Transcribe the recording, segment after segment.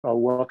I'll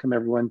welcome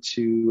everyone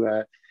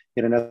to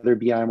yet another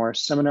BIMR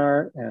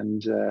seminar.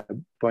 And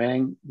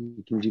Boyang,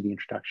 you can do the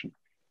introduction.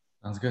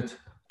 Sounds good.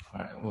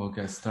 All right, we'll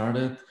get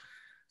started.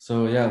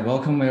 So yeah,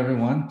 welcome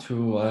everyone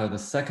to the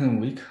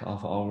second week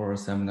of our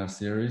seminar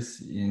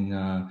series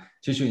in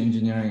tissue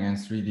engineering and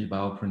 3D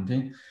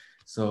bioprinting.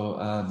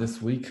 So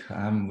this week,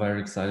 I'm very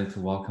excited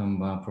to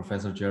welcome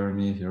Professor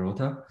Jeremy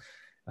Hirota.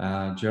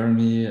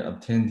 Jeremy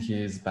obtained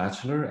his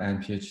bachelor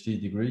and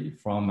PhD degree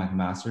from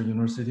McMaster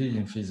University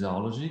in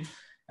physiology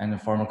and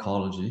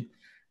pharmacology.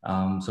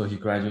 So he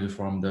graduated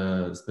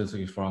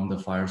specifically from the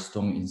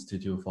Firestone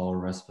Institute for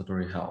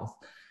Respiratory Health.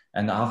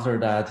 And after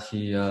that,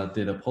 he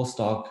did a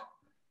postdoc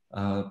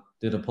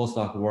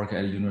work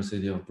at the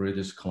University of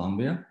British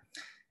Columbia.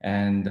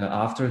 And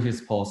after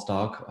his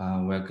postdoc,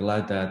 we're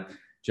glad that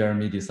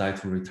Jeremy decided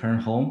to return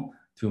home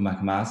to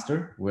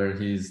McMaster, where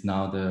he's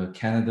now the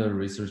Canada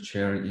Research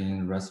Chair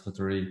in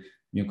Respiratory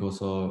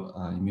Mucosal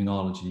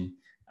Immunology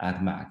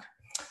at Mac.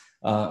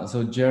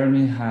 So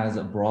Jeremy has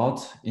a broad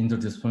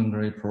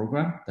interdisciplinary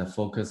program that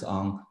focuses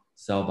on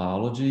cell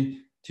biology,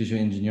 tissue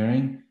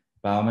engineering,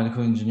 biomedical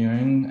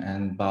engineering,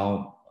 and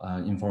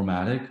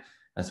bioinformatics,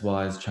 as well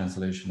as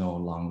translational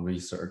lung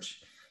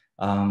research.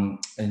 And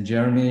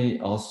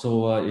Jeremy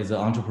also is an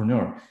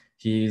entrepreneur.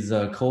 He's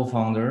a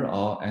co-founder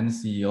and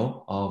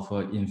CEO of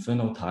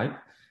Infinotype,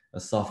 a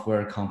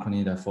software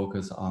company that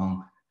focuses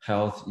on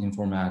health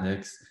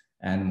informatics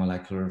and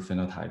molecular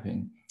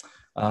phenotyping.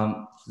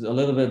 A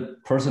little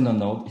bit personal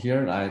note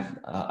here.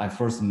 I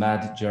first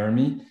met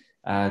Jeremy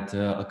at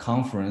a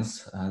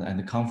conference, and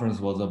the conference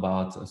was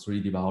about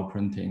 3D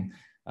bioprinting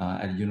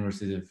at the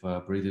University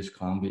of British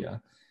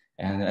Columbia.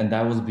 And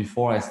that was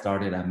before I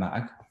started at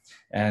Mac.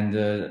 And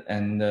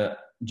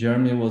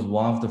Jeremy was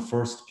one of the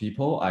first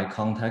people I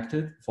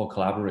contacted for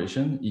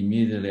collaboration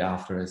immediately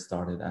after I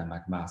started at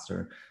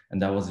McMaster,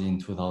 and that was in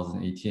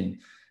 2018.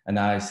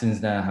 And since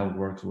then, I have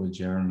worked with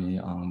Jeremy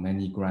on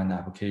many grant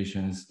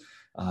applications.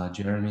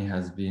 Jeremy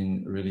has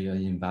been really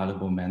an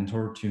invaluable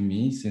mentor to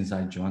me since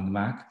I joined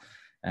Mac.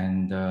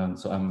 And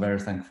so I'm very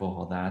thankful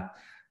for that.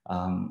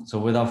 So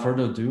without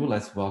further ado,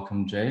 let's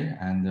welcome Jay,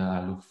 and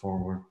I look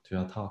forward to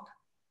your talk.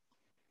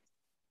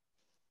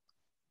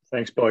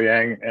 Thanks,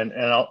 Boyang. And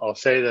I'll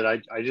say that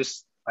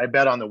I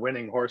bet on the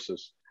winning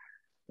horses.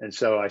 And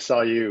so I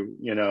saw you,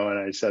 and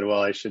I said,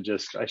 well, I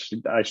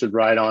should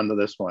ride on to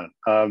this one.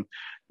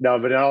 No,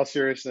 but in all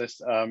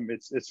seriousness,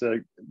 it's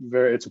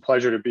a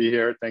pleasure to be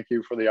here. Thank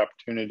you for the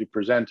opportunity to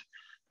present.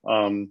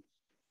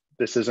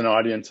 This is an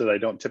audience that I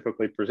don't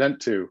typically present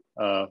to,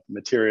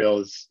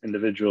 materials,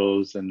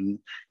 individuals, and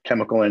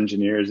chemical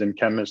engineers and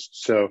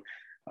chemists. So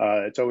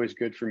it's always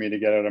good for me to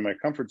get out of my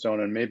comfort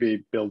zone and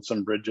maybe build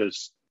some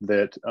bridges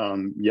that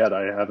yet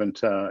I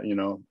haven't,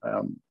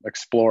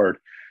 explored.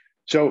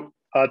 So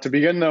to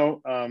begin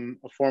though,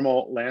 a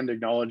formal land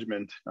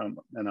acknowledgement,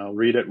 and I'll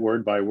read it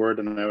word by word,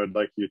 and I would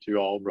like you to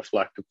all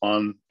reflect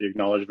upon the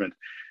acknowledgement.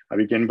 I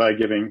begin by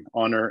giving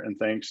honor and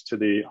thanks to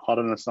the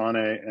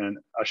Haudenosaunee and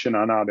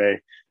Anishinaabe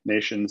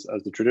nations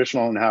as the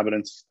traditional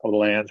inhabitants of the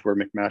lands where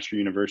McMaster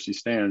University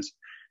stands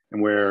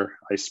and where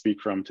I speak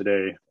from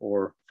today,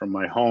 or from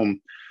my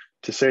home.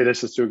 To say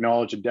this is to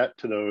acknowledge a debt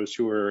to those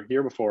who were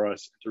here before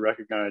us, to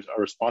recognize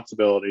our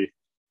responsibility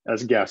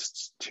as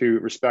guests to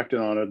respect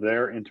and honor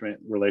their intimate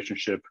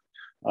relationship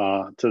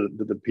to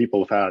the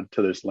people have had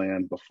to this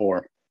land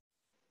before.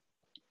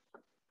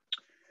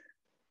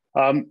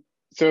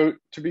 So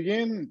to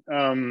begin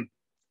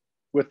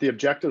with the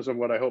objectives of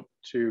what I hope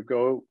to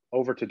go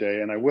over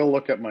today, and I will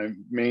look at my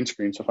main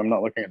screen, so if I'm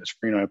not looking at the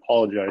screen, I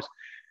apologize.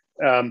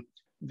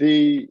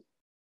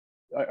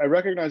 I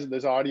recognize that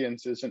this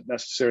audience isn't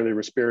necessarily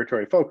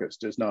respiratory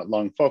focused, is not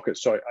lung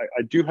focused. So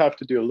I do have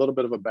to do a little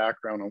bit of a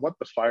background on what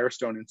the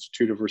Firestone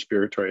Institute of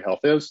Respiratory Health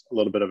is, a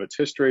little bit of its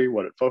history,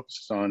 what it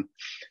focuses on,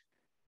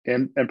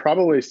 and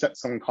probably set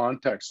some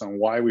context on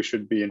why we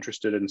should be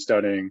interested in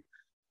studying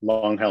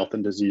lung health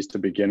and disease to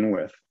begin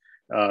with.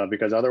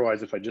 Because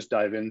otherwise, if I just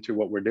dive into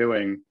what we're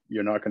doing,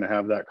 you're not going to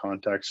have that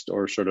context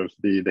or sort of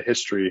the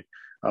history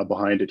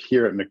behind it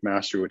here at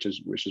McMaster, which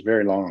is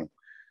very long.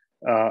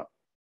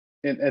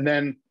 And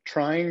then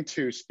trying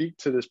to speak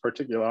to this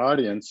particular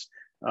audience,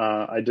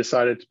 I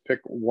decided to pick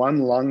one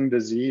lung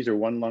disease or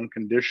one lung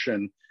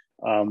condition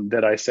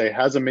that I say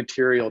has a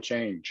material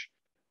change.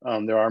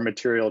 There are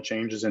material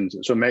changes, and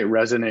so it may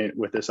resonate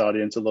with this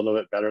audience a little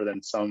bit better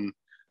than some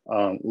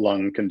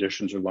lung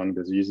conditions or lung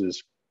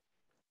diseases.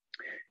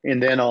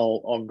 And then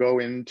I'll go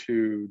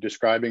into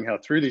describing how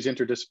through these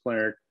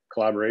interdisciplinary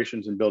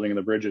collaborations and building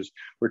the bridges,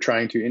 we're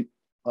trying to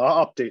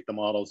update the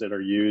models that are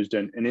used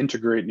and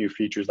integrate new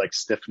features like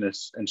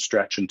stiffness and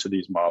stretch into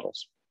these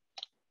models.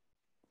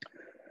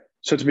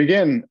 So to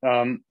begin,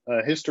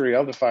 a history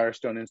of the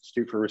Firestone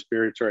Institute for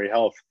Respiratory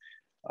Health.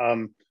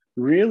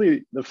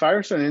 Really, the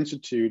Firestone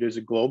Institute is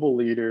a global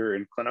leader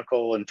in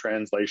clinical and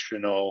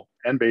translational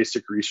and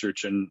basic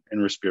research in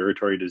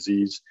respiratory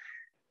disease.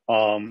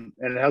 And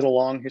it has a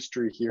long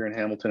history here in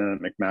Hamilton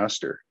and at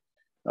McMaster.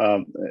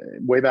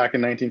 Way back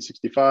in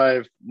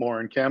 1965, Moore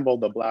and Campbell,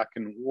 the black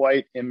and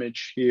white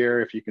image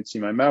here, if you can see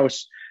my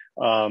mouse.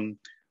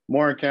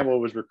 Moore and Campbell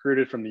was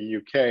recruited from the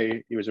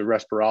UK. He was a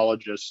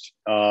respirologist,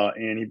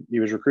 and he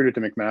was recruited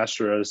to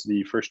McMaster as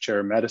the first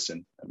chair of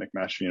medicine at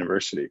McMaster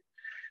University.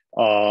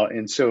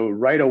 And so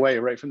right away,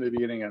 right from the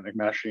beginning at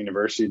McMaster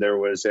University, there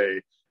was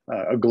a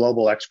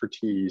global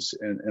expertise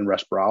in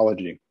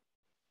respirology.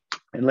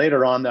 And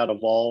later on, that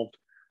evolved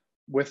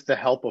with the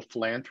help of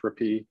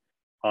philanthropy,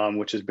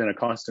 which has been a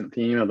constant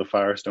theme of the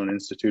Firestone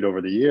Institute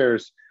over the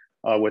years,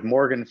 with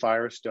Morgan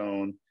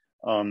Firestone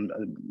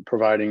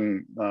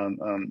providing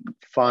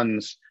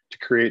funds to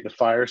create the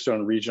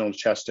Firestone Regional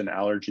Chest and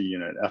Allergy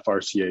Unit,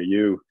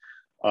 FRCAU,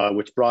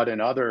 which brought in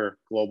other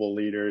global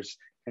leaders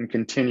and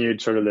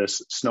continued sort of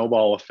this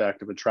snowball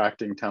effect of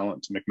attracting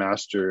talent to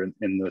McMaster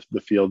in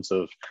the fields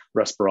of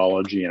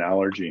respirology and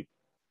allergy.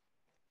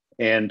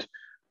 And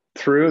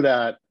through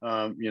that,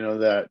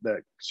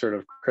 that sort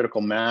of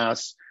critical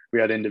mass, we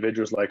had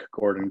individuals like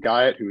Gordon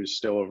Guyatt, who is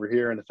still over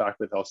here in the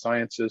Faculty of Health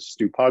Sciences,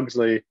 Stu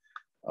Pugsley,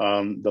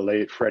 the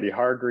late Freddie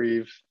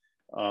Hargreave,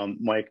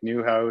 Mike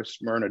Newhouse,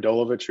 Myrna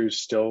Dolovich, who's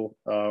still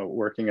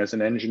working as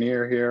an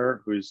engineer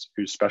here, who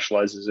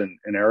specializes in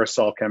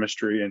aerosol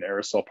chemistry and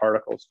aerosol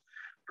particles.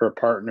 Her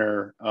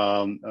partner,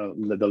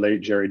 the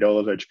late Jerry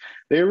Dolovich.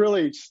 They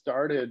really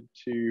started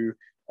to,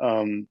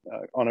 on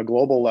a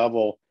global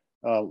level,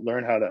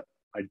 learn how to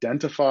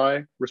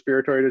identify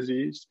respiratory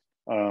disease,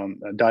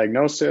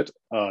 diagnose it,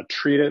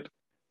 treat it,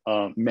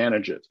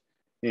 manage it.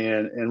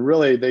 And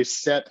really, they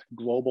set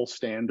global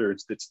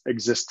standards that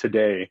exist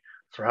today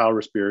for how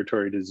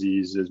respiratory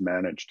disease is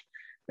managed.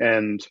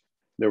 And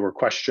there were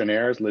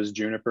questionnaires. Liz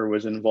Juniper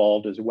was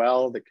involved as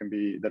well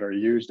that are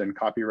used and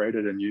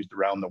copyrighted and used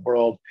around the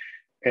world.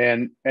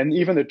 And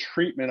even the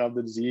treatment of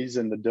the disease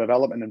and the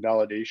development and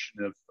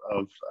validation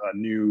of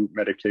new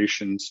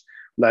medications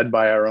led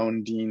by our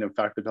own Dean of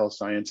Faculty of Health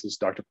Sciences,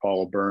 Dr.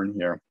 Paula Byrne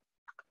here.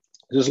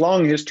 This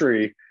long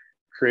history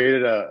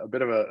created a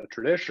bit of a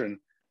tradition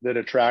that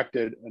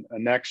attracted a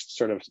next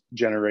sort of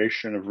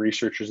generation of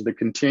researchers that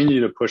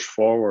continue to push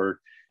forward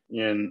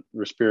in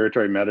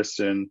respiratory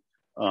medicine,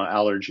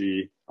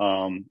 allergy,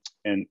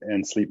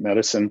 and sleep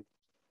medicine.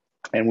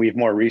 And we've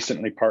more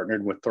recently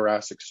partnered with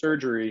thoracic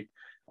surgery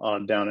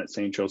down at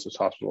St. Joseph's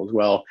Hospital as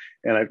well.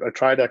 And I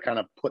try to kind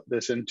of put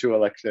this into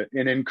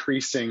an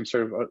increasing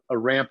sort of a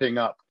ramping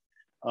up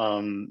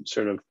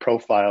sort of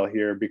profile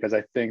here, because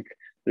I think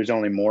there's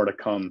only more to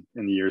come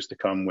in the years to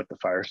come with the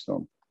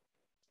Firestone.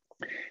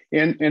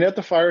 And at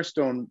the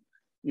Firestone,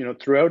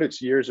 throughout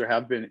its years, there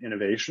have been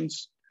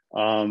innovations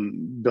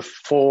led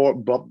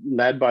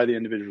by the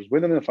individuals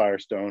within the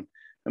Firestone.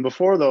 And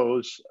before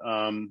those,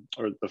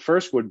 or the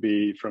first would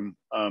be from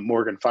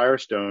Morgan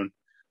Firestone,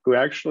 who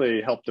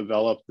actually helped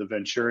develop the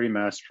Venturi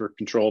mask for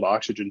controlled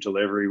oxygen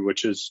delivery,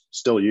 which is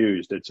still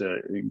used. It's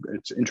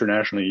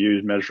internationally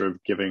used measure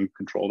of giving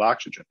controlled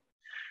oxygen.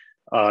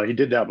 He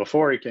did that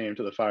before he came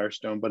to the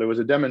Firestone, but it was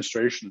a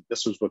demonstration.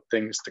 This was what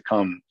things to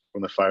come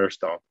from the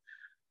Firestone.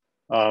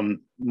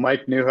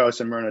 Mike Newhouse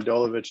and Myrna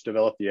Dolovich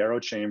developed the aero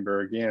chamber,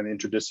 again,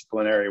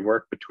 interdisciplinary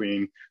work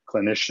between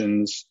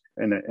clinicians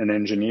and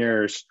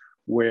engineers,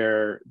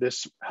 where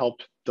this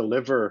helped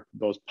deliver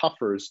those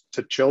puffers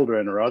to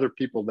children or other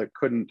people that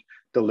couldn't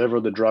deliver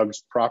the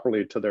drugs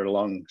properly to their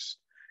lungs.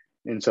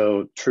 And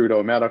so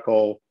Trudeau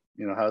Medical,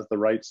 has the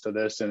rights to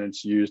this, and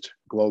it's used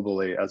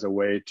globally as a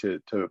way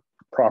to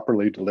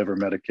properly deliver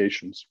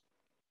medications.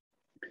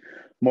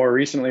 More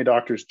recently,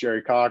 doctors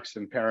Jerry Cox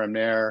and Param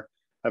Nair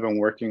have been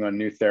working on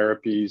new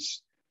therapies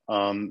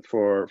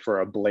for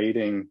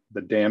ablating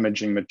the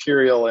damaging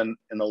material in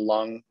the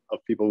lung of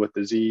people with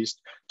disease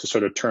to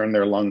sort of turn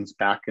their lungs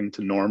back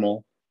into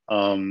normal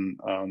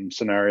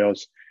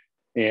scenarios.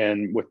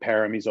 And with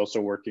Param, he's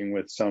also working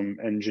with some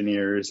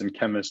engineers and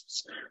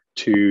chemists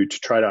to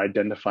try to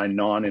identify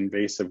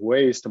non-invasive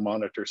ways to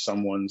monitor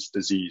someone's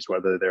disease,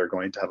 whether they're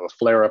going to have a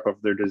flare-up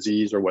of their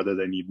disease or whether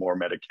they need more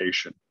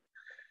medication.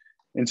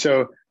 And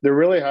so there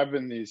really have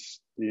been these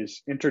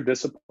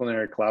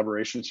interdisciplinary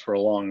collaborations for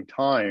a long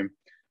time.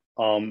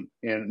 And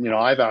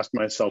I've asked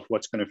myself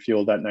what's going to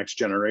fuel that next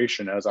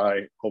generation as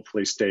I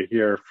hopefully stay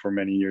here for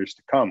many years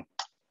to come.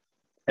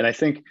 And I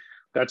think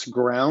that's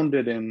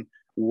grounded in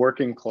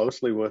working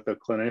closely with the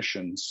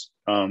clinicians.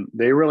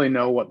 They really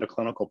know what the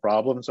clinical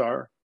problems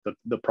are,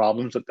 the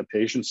problems that the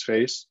patients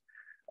face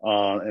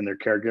and their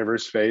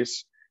caregivers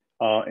face.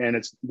 And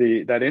it's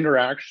that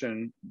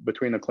interaction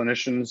between the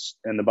clinicians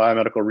and the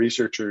biomedical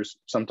researchers,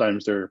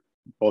 sometimes they're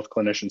both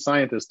clinician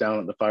scientists down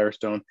at the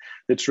Firestone,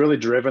 that's really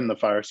driven the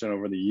Firestone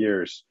over the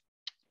years.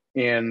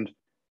 And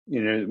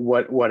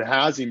what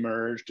has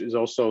emerged is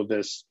also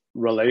this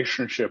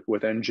relationship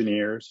with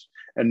engineers,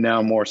 and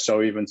now more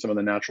so even some of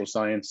the natural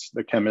science,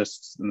 the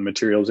chemists and the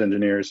materials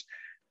engineers,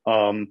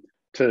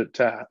 to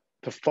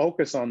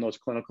focus on those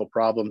clinical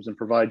problems and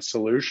provide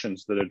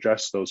solutions that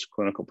address those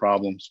clinical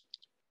problems.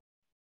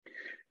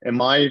 And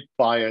my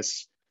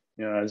bias,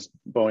 as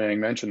Boyang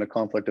mentioned, the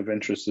conflict of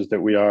interest is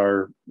that we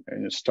are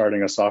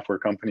starting a software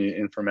company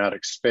in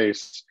informatics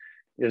space.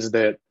 is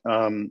that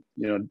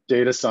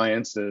data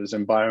sciences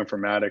and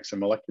bioinformatics and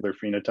molecular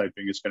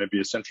phenotyping is going to be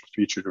a central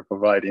feature to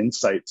provide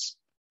insights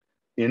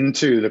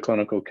into the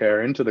clinical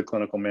care, into the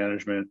clinical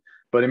management,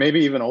 but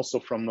maybe even also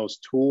from those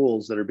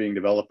tools that are being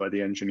developed by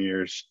the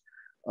engineers.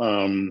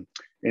 And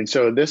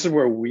so this is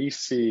where we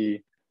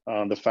see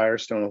the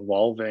Firestone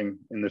evolving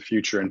in the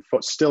future and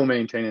still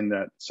maintaining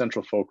that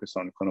central focus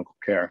on clinical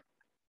care.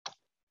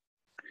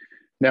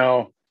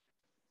 Now,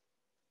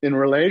 in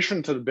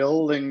relation to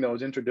building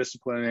those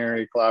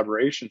interdisciplinary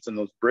collaborations and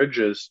those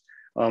bridges,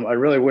 I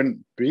really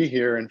wouldn't be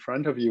here in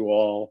front of you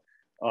all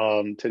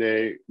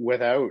today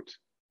without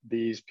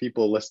these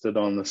people listed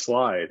on the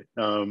slide.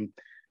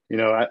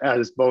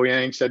 As Bo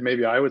Yang said,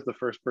 maybe I was the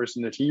first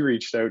person that he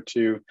reached out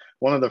to.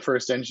 One of the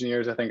first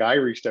engineers I think I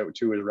reached out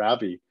to was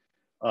Ravi.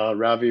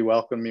 Ravi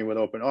welcomed me with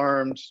open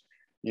arms.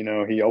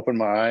 He opened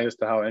my eyes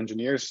to how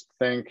engineers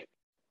think.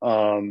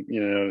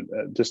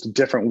 Just a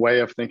different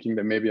way of thinking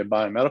that maybe a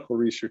biomedical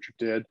researcher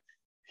did.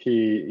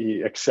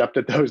 He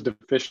accepted those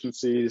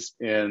deficiencies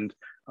and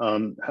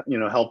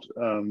helped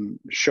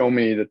show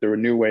me that there were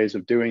new ways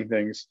of doing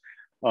things.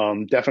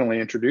 Definitely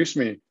introduced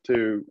me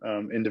to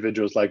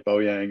individuals like Bo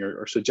Yang,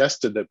 or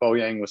suggested that Bo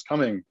Yang was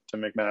coming to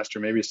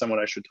McMaster, maybe someone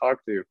I should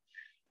talk to.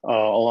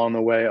 Along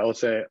the way, I'll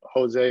say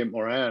Jose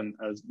Moran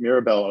as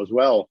Mirabel as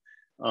well.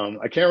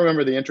 I can't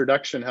remember the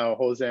introduction, how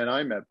Jose and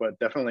I met, but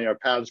definitely our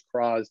paths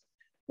crossed,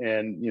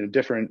 and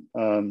different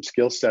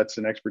skill sets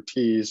and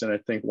expertise. And I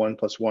think 1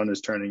 + 1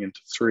 is turning into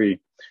 3.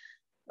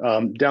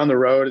 Down the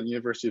road at the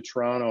University of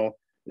Toronto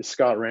is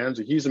Scott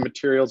Ramsey. He's a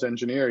materials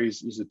engineer.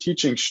 He's a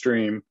teaching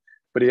stream,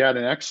 but he had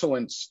an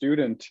excellent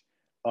student,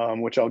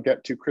 which I'll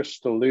get to,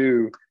 Crystal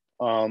Liu.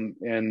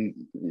 And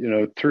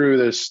through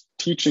this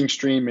teaching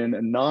stream in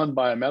a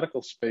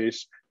non-biomedical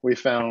space, we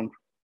found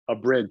a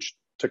bridge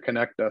to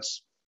connect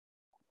us.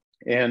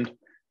 And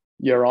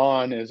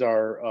Yaron is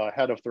our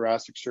head of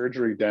thoracic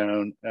surgery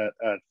down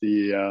at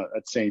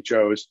St.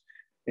 Joe's,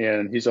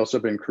 and he's also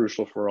been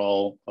crucial for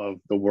all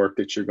of the work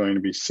that you're going to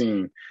be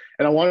seeing.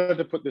 And I wanted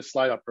to put this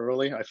slide up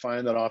early. I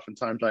find that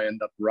oftentimes I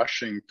end up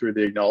rushing through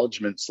the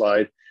acknowledgement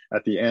slide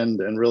at the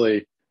end, and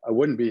really I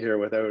wouldn't be here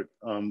without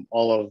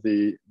all of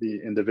the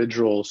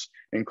individuals,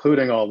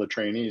 including all the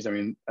trainees. I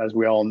mean, as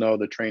we all know,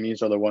 the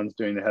trainees are the ones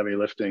doing the heavy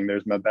lifting.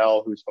 There's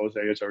Mabel, who's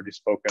Jose has already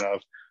spoken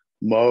of,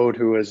 Mode,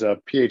 who is a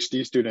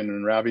PhD student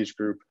in Ravi's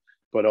group,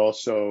 but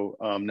also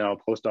now a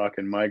postdoc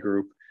in my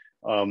group.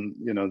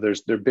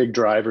 They're big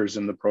drivers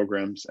in the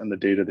programs and the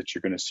data that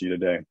you're going to see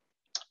today.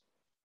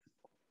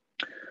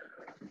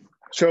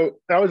 So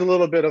that was a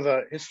little bit of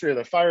a history of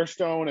the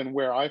Firestone and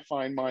where I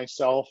find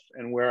myself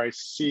and where I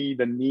see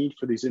the need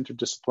for these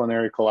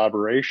interdisciplinary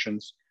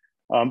collaborations.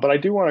 But I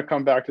do want to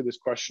come back to this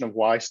question of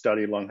why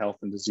study lung health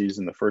and disease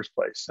in the first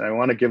place. And I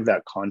want to give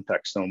that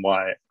context on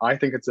why I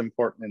think it's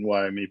important and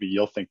why maybe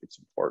you'll think it's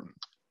important.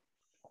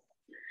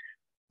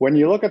 When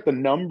you look at the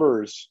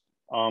numbers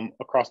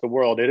across the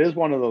world, it is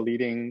one of the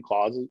leading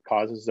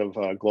causes of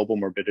global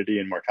morbidity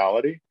and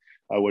mortality.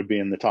 Would be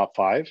in the top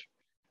 5.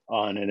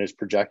 And it is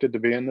projected to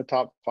be in the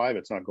top 5.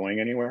 It's not going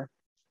anywhere.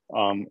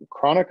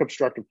 Chronic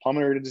obstructive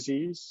pulmonary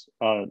disease,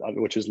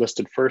 which is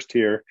listed first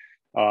here.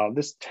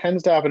 This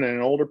tends to happen in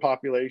an older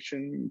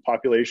population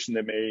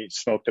that may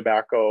smoke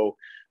tobacco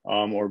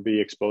or be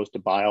exposed to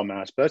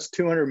biomass. But that's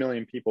 200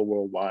 million people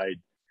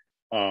worldwide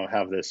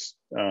have this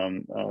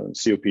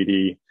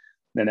COPD.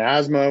 And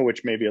asthma,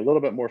 which may be a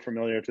little bit more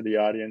familiar to the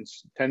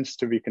audience, tends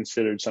to be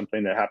considered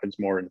something that happens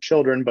more in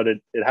children, but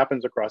it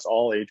happens across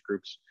all age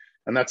groups.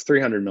 And that's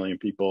 300 million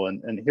people.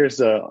 And here's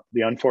the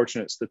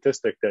unfortunate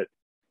statistic that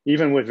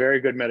even with very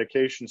good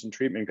medications and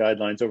treatment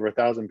guidelines, over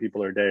 1,000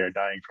 people a day are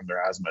dying from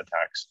their asthma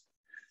attacks.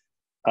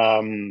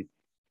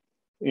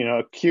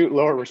 Acute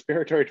lower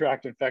respiratory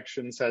tract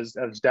infections has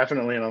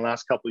definitely in the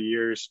last couple of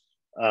years,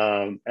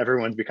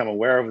 everyone's become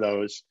aware of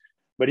those.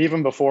 But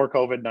even before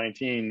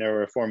COVID-19, there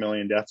were 4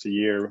 million deaths a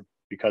year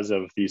because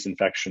of these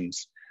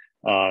infections.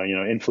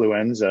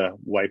 Influenza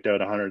wiped out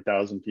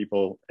 100,000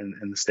 people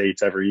in the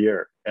States every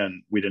year,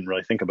 and we didn't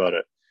really think about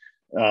it.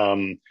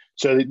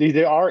 So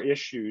there are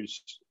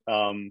issues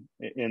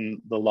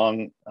in the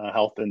lung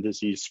health and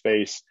disease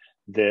space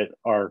that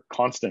are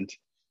constant.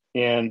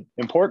 And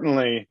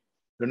importantly,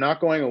 they're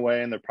not going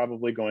away, and they're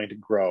probably going to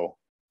grow.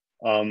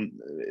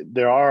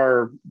 There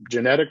are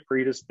genetic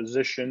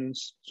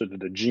predispositions, so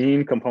the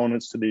gene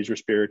components to these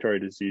respiratory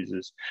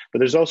diseases, but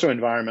there's also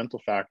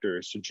environmental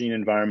factors, so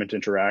gene-environment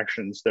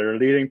interactions that are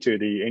leading to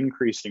the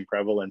increasing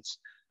prevalence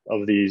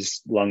of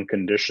these lung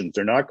conditions.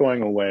 They're not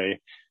going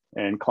away,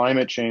 and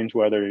climate change,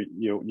 whether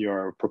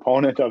you're a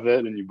proponent of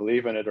it and you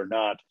believe in it or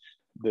not,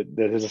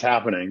 that is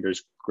happening.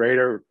 There's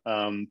greater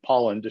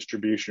pollen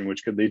distribution,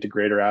 which could lead to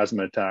greater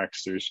asthma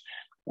attacks. There's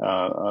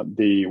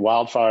the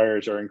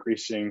wildfires are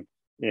increasing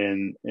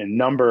in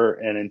number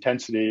and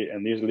intensity,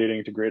 and these are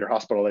leading to greater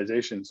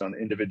hospitalizations on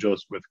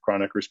individuals with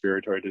chronic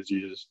respiratory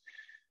diseases.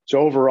 So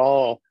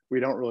overall,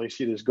 we don't really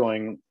see this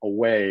going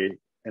away,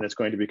 and it's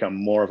going to become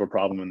more of a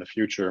problem in the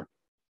future.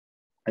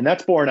 And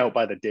that's borne out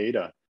by the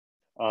data.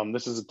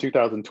 This is a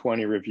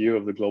 2020 review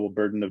of the global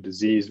burden of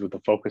disease with a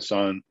focus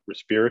on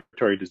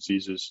respiratory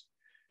diseases.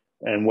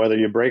 And whether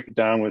you break it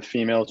down with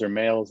females or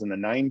males in the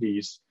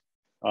 90s,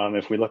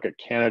 if we look at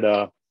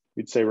Canada,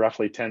 we'd say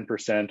roughly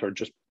 10%, or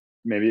just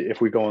maybe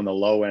if we go on the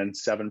low end,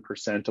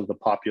 7% of the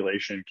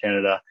population in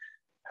Canada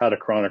had a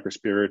chronic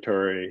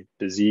respiratory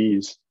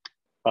disease.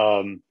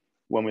 When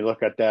we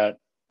look at that,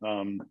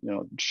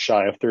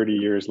 shy of 30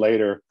 years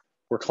later,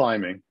 we're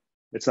climbing.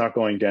 It's not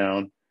going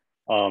down.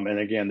 And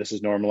again, this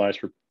is normalized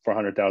for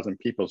 100,000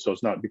 people. So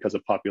it's not because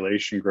of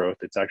population growth,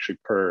 it's actually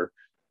per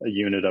a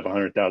unit of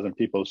 100,000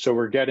 people. So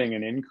we're getting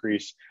an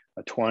increase,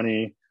 a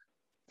 15%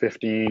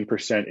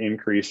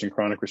 increase in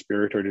chronic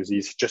respiratory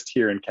disease just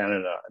here in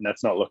Canada. And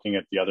that's not looking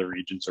at the other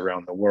regions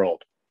around the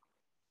world.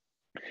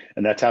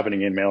 And that's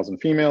happening in males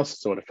and females,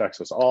 so it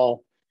affects us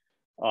all.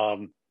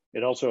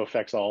 It also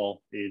affects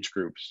all age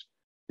groups.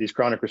 These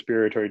chronic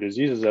respiratory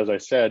diseases, as I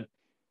said,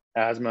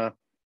 asthma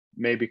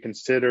may be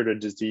considered a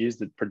disease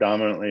that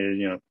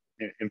predominantly,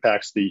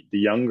 impacts the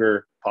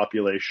younger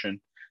population,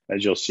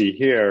 as you'll see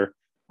here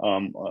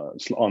on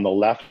the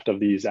left of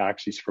these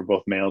axes for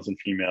both males and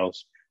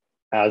females.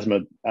 Asthma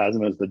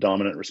is the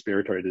dominant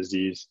respiratory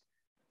disease,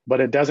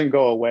 but it doesn't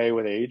go away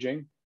with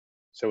aging.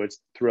 So it's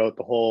throughout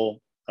the whole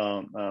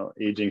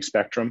aging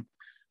spectrum.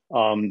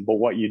 But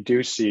what you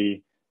do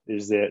see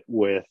is that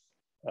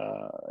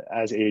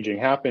as aging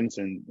happens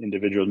and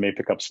individuals may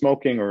pick up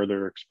smoking, or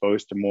they're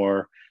exposed to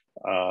more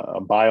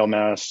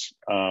biomass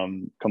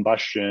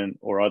combustion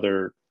or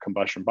other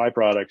combustion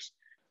byproducts,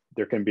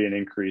 there can be an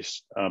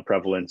increased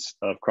prevalence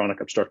of chronic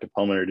obstructive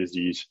pulmonary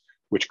disease,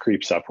 which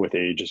creeps up with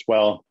age as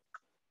well.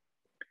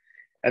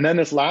 And then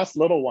this last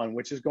little one,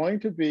 which is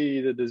going to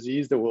be the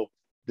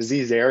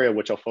disease area,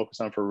 which I'll focus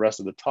on for the rest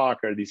of the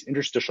talk, are these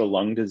interstitial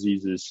lung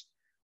diseases,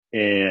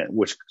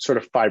 which sort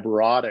of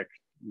fibrotic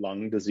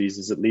lung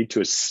diseases that lead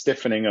to a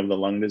stiffening of the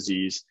lung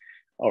disease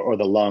or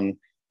the lung,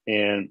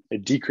 and a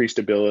decreased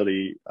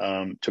ability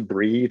to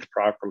breathe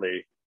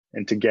properly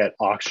and to get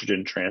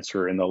oxygen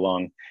transfer in the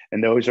lung.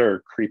 And those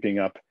are creeping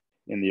up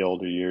in the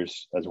older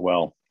years as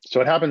well. So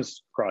it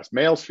happens across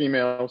males,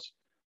 females,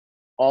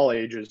 all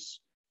ages,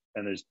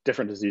 and there's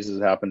different diseases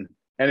that happen,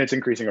 and it's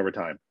increasing over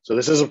time. So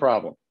this is a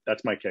problem.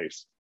 That's my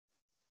case.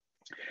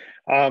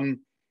 But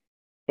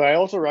I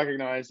also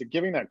recognize that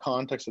giving that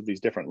context of these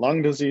different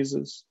lung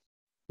diseases,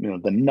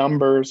 the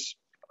numbers,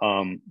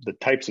 the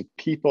types of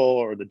people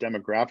or the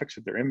demographics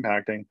that they're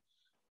impacting,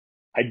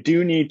 I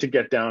do need to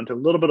get down to a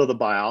little bit of the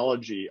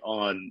biology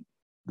on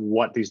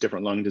what these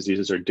different lung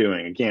diseases are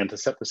doing, again, to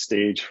set the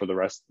stage for the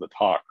rest of the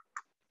talk.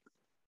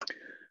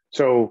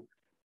 So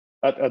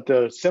at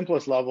the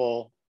simplest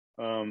level,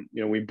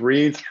 we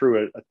breathe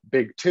through a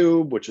big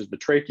tube, which is the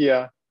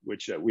trachea,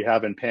 which we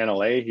have in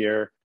panel A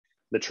here.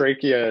 The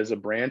trachea is a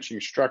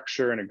branching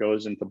structure, and it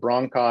goes into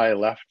bronchi,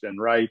 left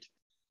and right,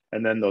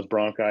 and then those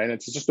bronchi, and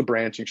it's just a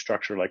branching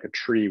structure like a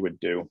tree would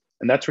do.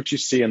 And that's what you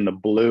see in the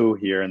blue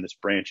here in this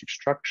branching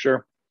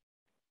structure.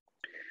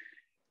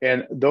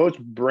 And those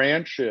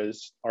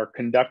branches are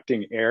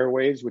conducting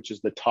airways, which is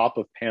the top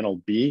of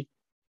panel B.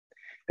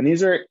 And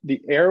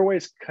the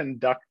airways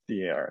conduct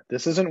the air.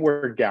 This isn't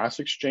where gas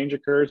exchange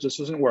occurs.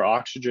 This isn't where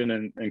oxygen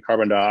and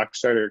carbon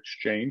dioxide are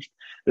exchanged.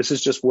 This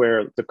is just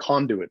where the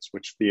conduits,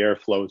 which the air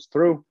flows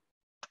through.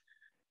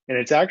 And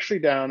it's actually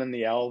down in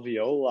the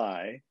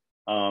alveoli,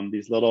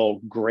 these little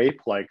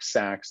grape-like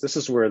sacs. This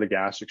is where the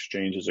gas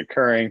exchange is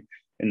occurring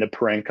in the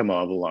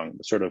parenchyma of the lung,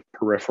 the sort of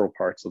peripheral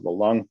parts of the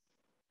lung.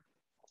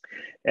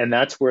 And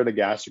that's where the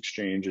gas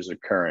exchange is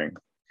occurring.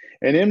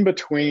 And in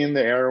between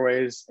the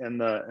airways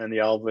and the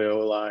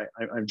alveoli,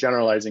 I'm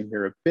generalizing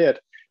here a bit,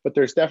 but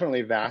there's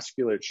definitely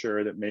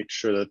vasculature that makes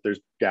sure that there's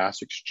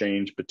gas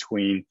exchange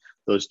between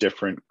those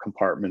different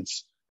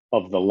compartments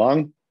of the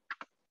lung.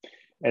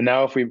 And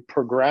now if we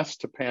progress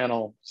to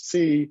panel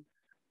C,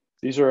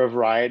 these are a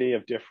variety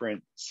of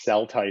different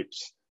cell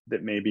types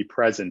that may be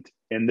present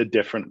in the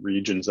different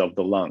regions of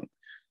the lung.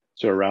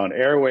 So around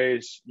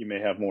airways, you may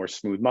have more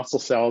smooth muscle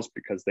cells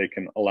because they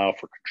can allow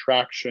for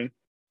contraction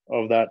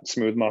of that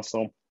smooth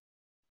muscle.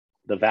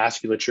 The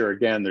vasculature,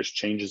 again, there's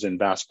changes in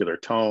vascular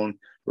tone,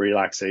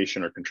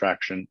 relaxation or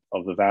contraction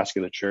of the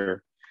vasculature.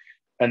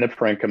 And the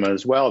parenchyma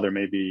as well, there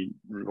may be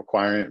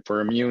requirement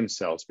for immune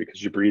cells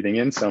because you're breathing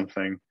in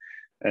something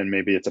and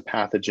maybe it's a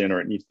pathogen or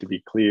it needs to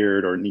be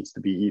cleared or it needs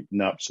to be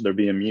eaten up. So there'll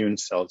be immune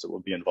cells that will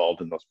be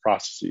involved in those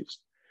processes.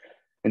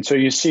 And so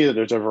you see that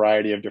there's a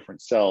variety of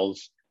different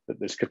cells that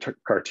this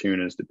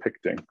cartoon is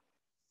depicting.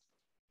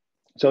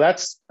 So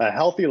that's a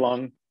healthy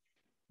lung.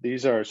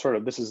 These are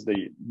this is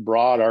the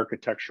broad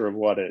architecture of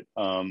what it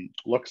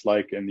looks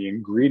like and the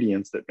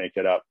ingredients that make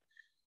it up.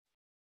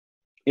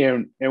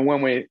 And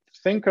when we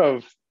think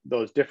of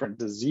those different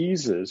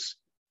diseases,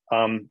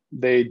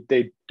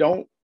 they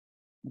don't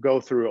go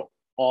through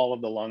all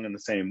of the lung in the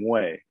same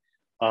way.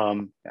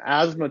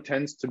 Asthma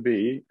tends to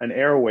be an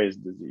airways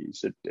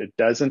disease. It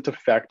doesn't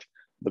affect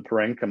the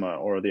parenchyma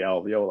or the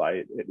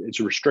alveoli. It's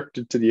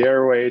restricted to the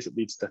airways. It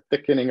leads to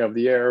thickening of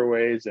the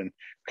airways and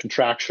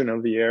contraction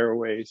of the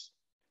airways.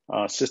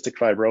 cystic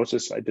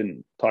fibrosis. I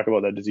didn't talk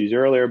about that disease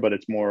earlier, but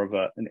it's more of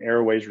an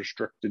airways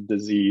restricted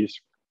disease.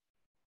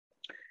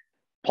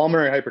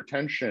 Pulmonary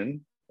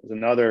hypertension is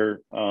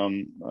another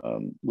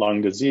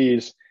lung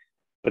disease,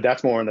 but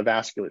that's more in the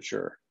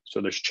vasculature. So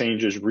there's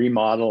changes,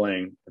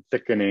 remodeling,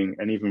 thickening,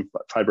 and even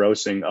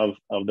fibrosing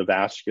of the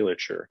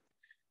vasculature.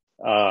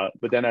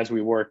 But then as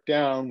we work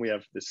down, we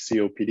have this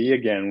COPD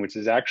again, which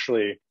is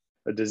actually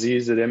a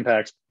disease that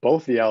impacts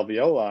both the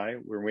alveoli,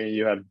 where when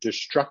you have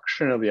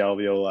destruction of the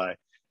alveoli,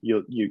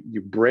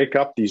 you break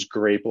up these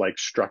grape-like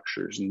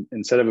structures. And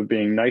instead of it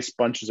being nice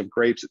bunches of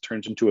grapes, it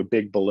turns into a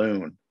big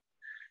balloon.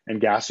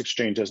 And gas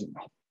exchange doesn't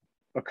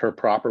occur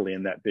properly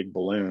in that big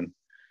balloon.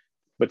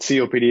 But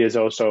COPD is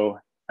also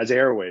has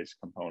airways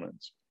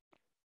components.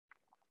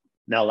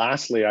 Now,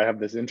 lastly, I have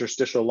this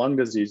interstitial lung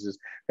diseases,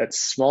 that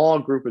small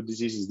group of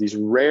diseases, these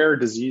rare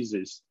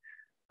diseases,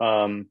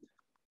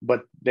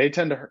 but they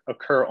tend to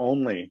occur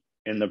only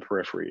in the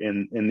periphery,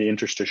 in the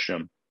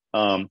interstitium.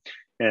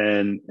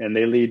 And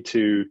they lead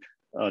to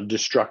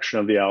destruction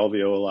of the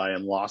alveoli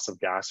and loss of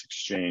gas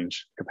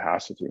exchange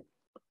capacity.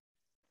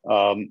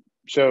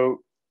 So,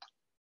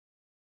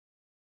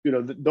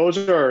 those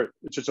are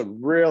just a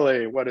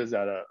really, what is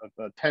that, a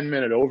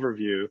 10-minute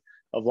overview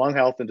of lung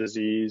health and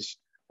disease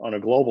on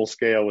a global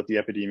scale with the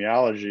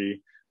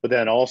epidemiology, but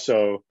then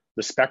also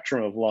the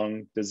spectrum of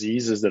lung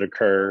diseases that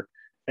occur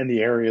and the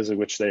areas in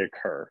which they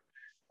occur.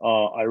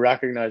 I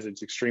recognize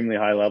it's extremely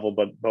high level,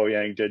 but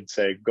Bo-Yang did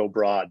say, go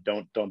broad,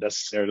 don't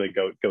necessarily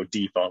go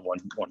deep on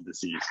one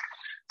disease.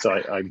 So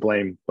I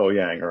blame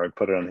Bo-Yang, or I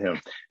put it on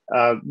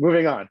him.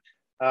 Moving on.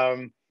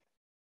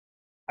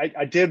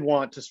 I did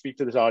want to speak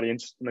to this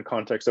audience in the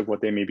context of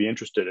what they may be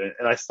interested in.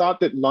 And I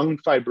thought that lung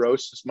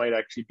fibrosis might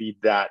actually be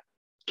that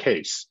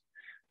case,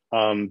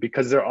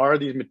 because there are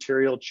these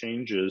material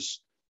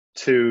changes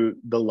to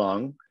the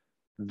lung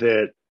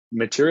that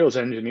materials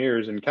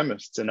engineers and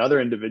chemists and other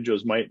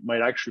individuals might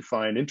actually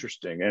find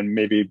interesting and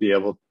maybe be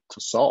able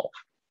to solve.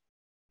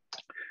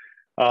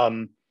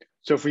 So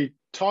if we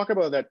talk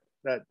about that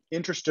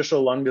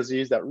interstitial lung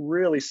disease, that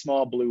really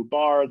small blue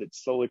bar that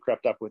slowly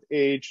crept up with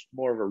age,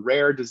 more of a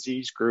rare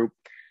disease group,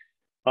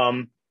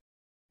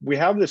 we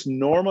have this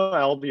normal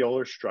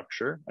alveolar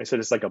structure. I said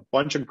it's like a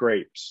bunch of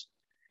grapes,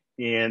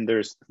 and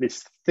there's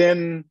this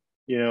thin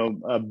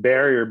a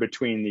barrier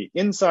between the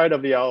inside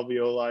of the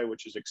alveoli,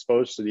 which is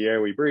exposed to the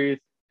air we breathe,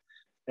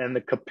 and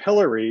the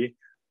capillary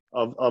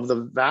of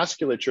the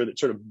vasculature that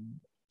sort of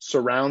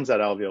surrounds that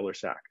alveolar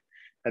sac.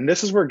 And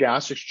this is where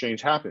gas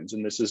exchange happens.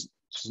 And this is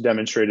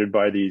demonstrated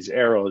by these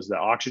arrows, the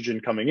oxygen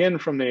coming in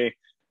from the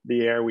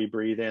air we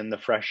breathe in, the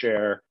fresh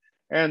air,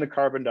 and the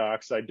carbon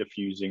dioxide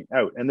diffusing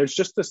out. And there's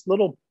just this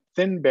little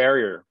thin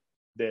barrier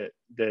that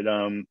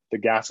the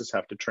gases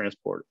have to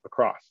transport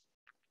across.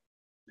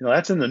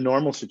 That's in the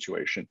normal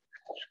situation.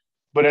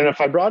 But in a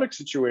fibrotic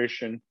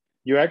situation,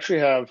 you actually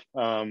have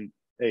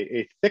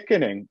a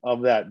thickening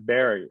of that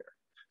barrier.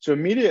 So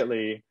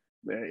immediately,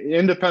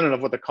 independent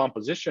of what the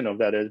composition of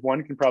that is,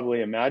 one can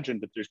probably imagine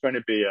that there's going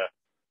to be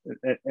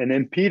an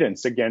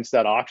impedance against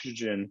that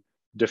oxygen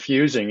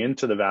diffusing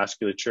into the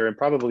vasculature, and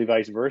probably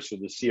vice versa,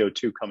 the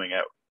CO2 coming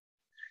out.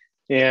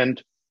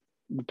 And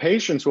the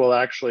patients will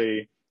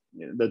actually,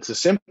 the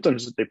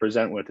symptoms that they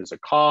present with is a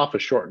cough, a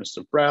shortness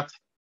of breath,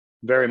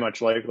 very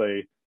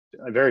likely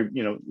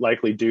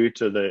due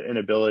to the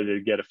inability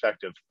to get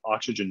effective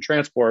oxygen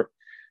transport.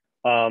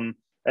 And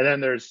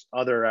then there's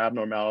other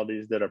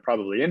abnormalities that are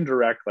probably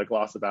indirect, like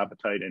loss of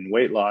appetite and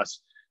weight loss,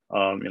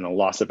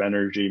 loss of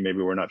energy.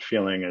 Maybe we're not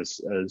feeling as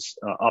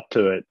up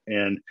to it.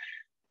 And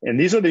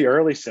these are the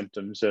early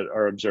symptoms that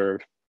are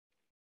observed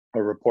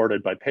or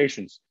reported by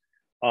patients.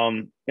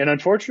 And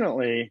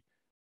unfortunately,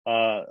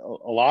 a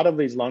lot of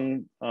these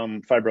lung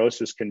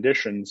fibrosis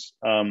conditions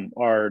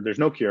there's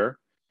no cure,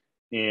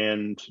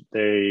 and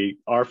they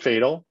are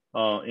fatal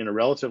in a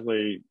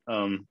relatively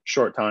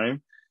short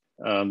time.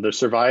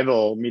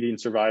 The median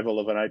survival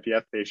of an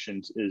IPF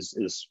patient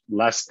is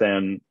less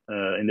than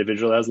an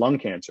individual that has lung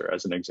cancer,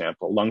 as an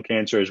example. Lung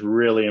cancer has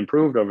really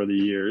improved over the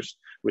years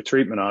with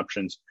treatment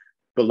options,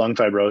 but lung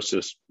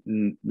fibrosis,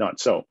 not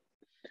so.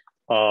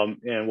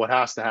 And what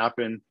has to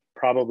happen,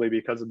 probably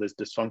because of this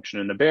dysfunction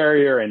in the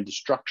barrier and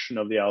destruction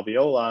of the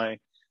alveoli,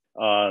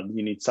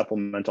 you need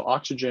supplemental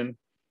oxygen,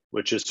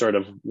 which is sort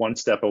of one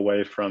step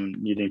away from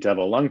needing to have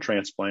a lung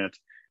transplant.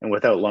 And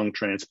without lung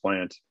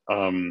transplant,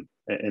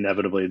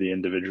 inevitably the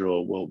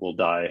individual will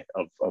die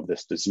of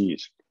this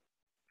disease.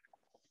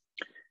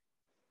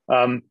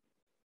 I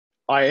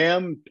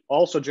am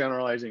also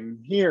generalizing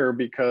here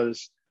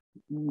because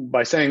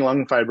by saying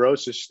lung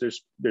fibrosis,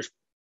 there's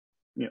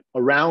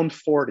around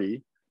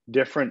 40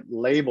 different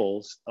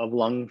labels of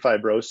lung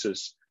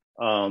fibrosis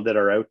that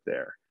are out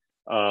there.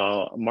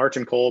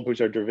 Martin Kolb, who's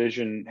our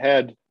division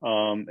head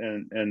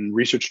and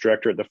research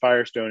director at the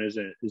Firestone, is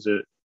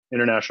an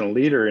international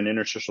leader in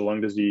interstitial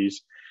lung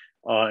disease.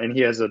 And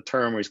he has a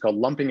term where he's called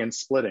lumping and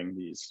splitting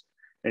these.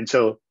 And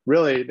so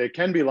really they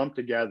can be lumped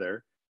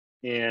together.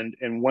 And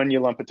when you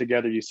lump it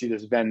together, you see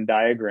this Venn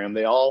diagram.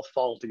 They all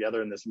fall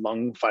together in this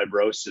lung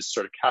fibrosis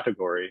sort of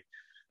category.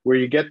 where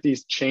you get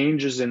these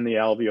changes in the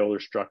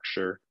alveolar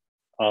structure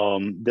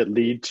that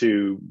lead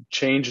to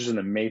changes in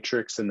the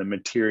matrix and the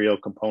material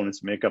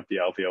components that make up the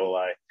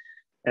alveoli,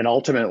 and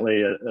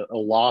ultimately a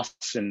loss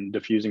in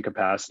diffusing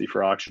capacity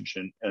for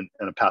oxygen and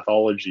a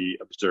pathology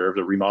observed,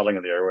 a remodeling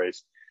of the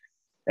airways,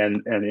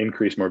 and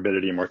increased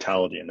morbidity and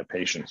mortality in the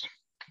patients.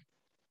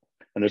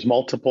 And there's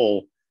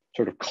multiple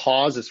sort of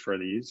causes for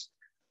these,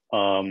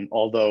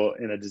 although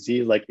in a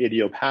disease like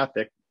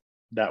idiopathic,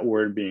 that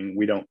word being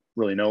we don't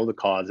really know the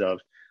cause of,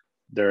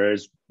 there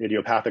is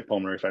idiopathic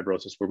pulmonary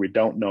fibrosis where we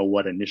don't know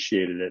what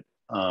initiated it,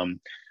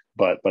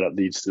 but it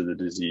leads to the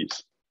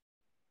disease.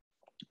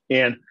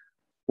 And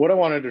what I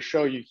wanted to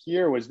show you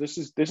here was this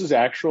is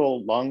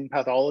actual lung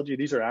pathology.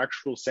 These are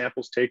actual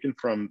samples taken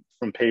from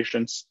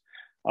patients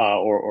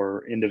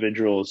or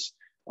individuals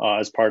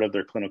as part of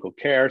their clinical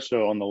care.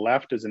 So on the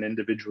left is an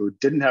individual who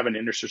didn't have an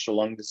interstitial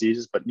lung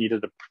disease but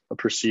needed a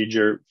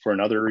procedure for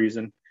another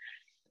reason.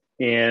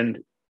 And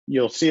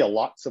you'll see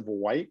lots of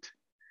white.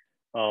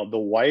 The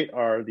white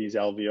are these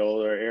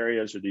alveolar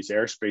areas or these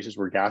air spaces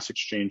where gas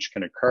exchange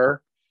can occur.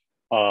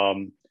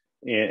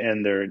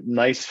 And they're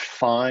nice,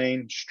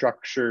 fine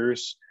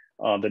structures.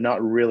 They're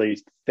not really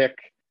thick.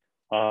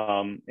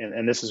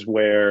 And this is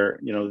where,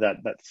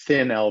 that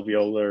thin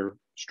alveolar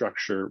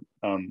structure,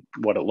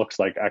 what it looks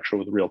like actually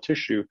with real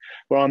tissue.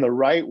 But on the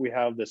right, we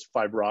have this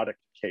fibrotic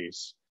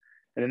case.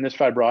 And in this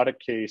fibrotic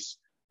case,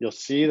 you'll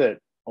see that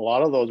a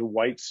lot of those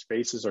white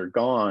spaces are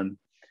gone.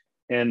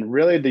 And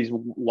really, these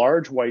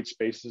large white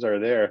spaces are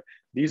there.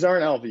 These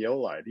aren't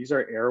alveoli. These are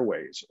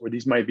airways, or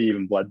these might be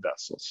even blood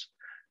vessels.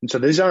 And so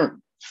these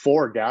aren't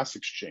for gas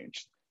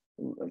exchange.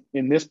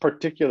 In this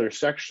particular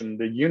section,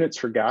 the units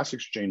for gas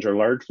exchange are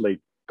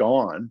largely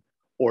gone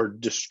or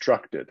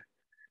destructed.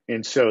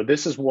 And so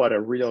this is what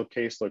a real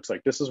case looks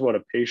like. This is what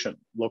a patient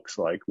looks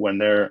like when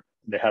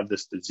they have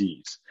this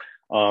disease.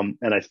 And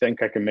I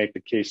think I can make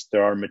the case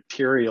there are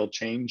material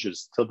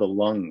changes to the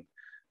lung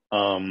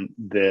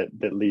that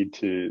lead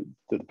to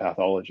the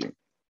pathology.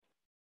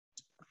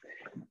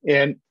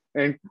 And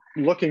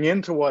looking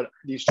into what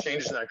these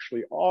changes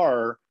actually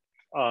are,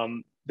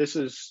 this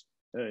is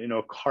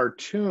a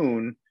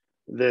cartoon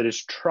that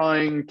is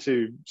trying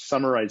to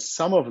summarize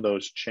some of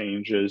those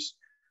changes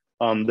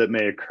that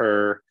may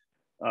occur.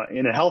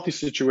 In a healthy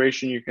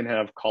situation, you can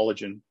have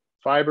collagen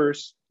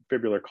fibers,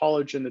 fibrillar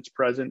collagen that's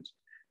present.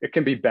 It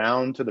can be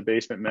bound to the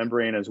basement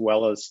membrane as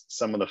well as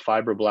some of the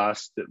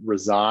fibroblasts that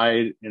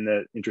reside in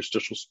the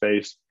interstitial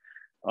space.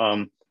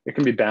 It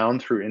can be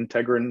bound through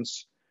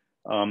integrins.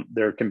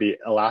 There can be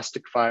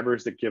elastic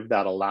fibers that give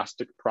that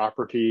elastic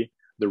property,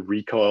 the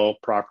recoil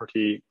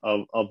property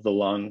of the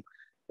lung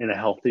in a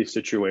healthy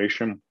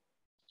situation.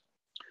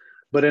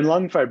 But in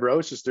lung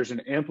fibrosis, there's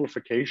an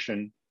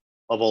amplification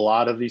of a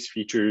lot of these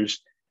features,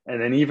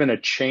 and then even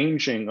a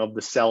changing of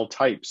the cell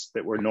types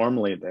that were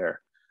normally there.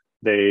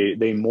 They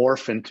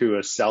morph into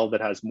a cell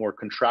that has more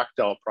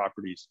contractile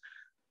properties.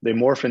 They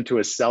morph into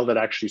a cell that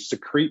actually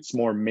secretes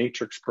more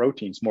matrix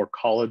proteins, more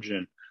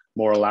collagen,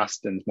 more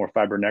elastins, more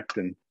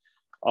fibronectin.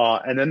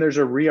 And then there's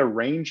a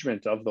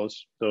rearrangement of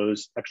those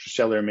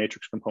extracellular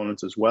matrix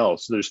components as well.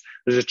 So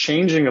there's a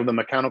changing of the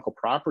mechanical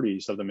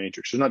properties of the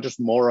matrix. There's not just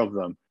more of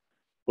them,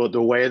 but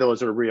the way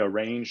those are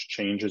rearranged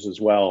changes as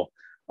well.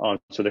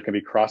 So there can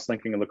be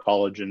cross-linking of the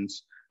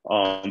collagens,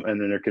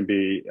 and then there can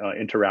be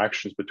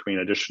interactions between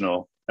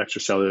additional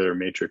extracellular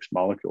matrix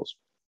molecules.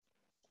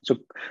 So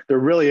there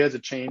really is a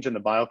change in the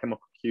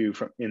biochemical cue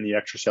in the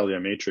extracellular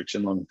matrix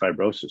in lung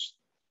fibrosis.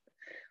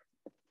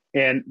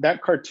 And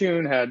that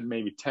cartoon had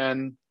maybe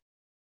 10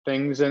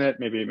 things in it,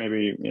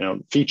 maybe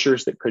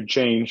features that could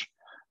change.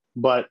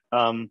 But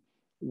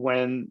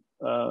when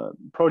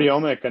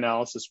proteomic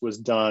analysis was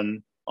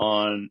done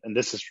on, and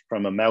this is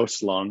from a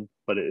mouse lung,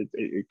 but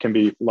it can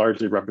be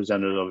largely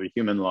representative of a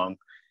human lung,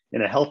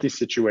 in a healthy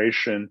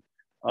situation,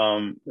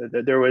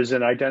 there was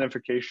an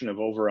identification of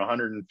over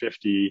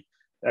 150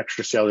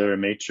 extracellular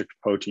matrix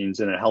proteins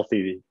in a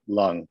healthy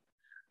lung.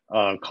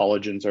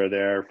 Collagens are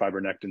there,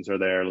 fibronectins are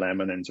there,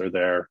 laminins are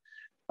there.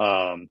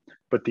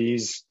 But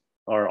these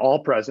are all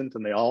present,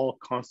 and they all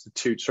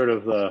constitute sort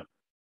of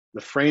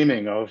the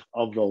framing of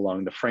the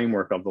lung, the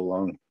framework of the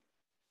lung.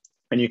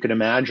 And you can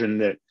imagine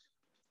that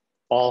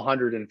all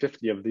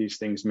 150 of these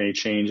things may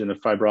change in the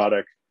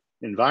fibrotic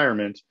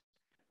environment.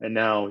 And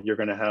now you're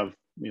going to have,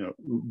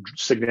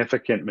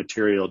 significant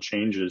material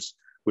changes,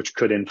 which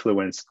could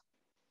influence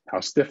how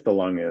stiff the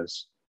lung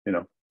is,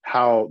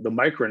 how the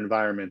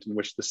microenvironment in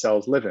which the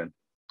cells live in.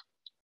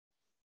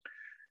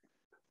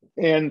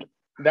 And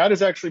that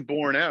is actually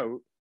borne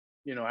out,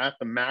 at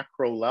the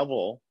macro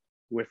level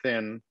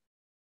within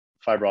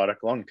fibrotic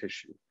lung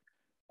tissue.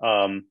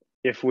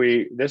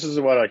 This is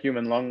what a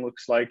human lung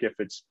looks like if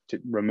it's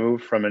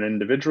removed from an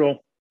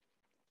individual.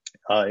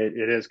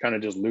 It is kind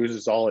of just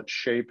loses all its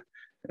shape,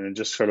 and it's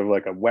just sort of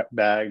like a wet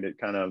bag that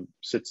kind of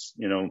sits,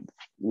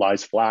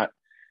 lies flat.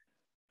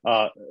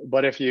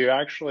 But if you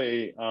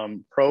actually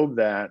probe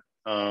that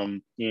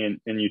and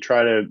you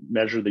try to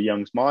measure the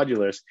Young's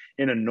modulus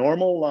in a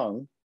normal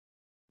lung,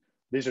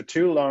 these are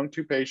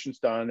two patients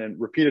done and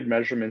repeated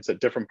measurements at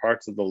different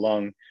parts of the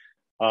lung.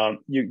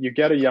 You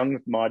get a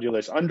Young's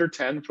modulus under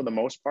 10 for the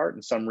most part.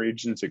 In some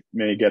regions, it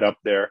may get up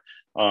there,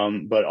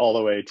 but all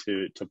the way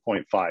to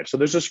 0.5. So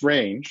there's this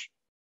range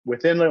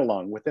within the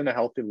lung, within a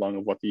healthy lung,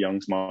 of what the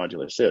Young's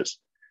modulus is.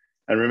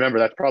 And remember,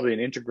 that's probably an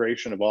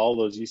integration of all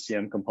those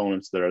ECM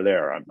components that are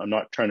there. I'm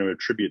not trying to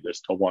attribute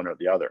this to one or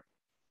the other.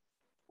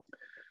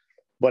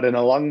 But in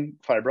a lung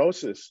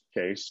fibrosis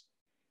case,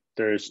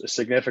 there's a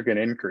significant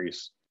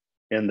increase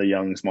in the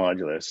Young's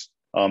modulus.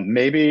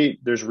 Maybe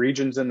there's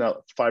regions in the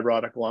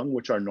fibrotic lung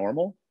which are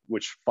normal,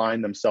 which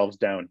find themselves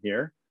down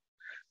here.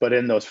 But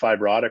in those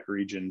fibrotic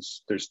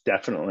regions, there's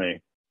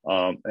definitely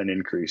an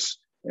increase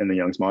in the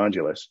Young's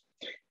modulus.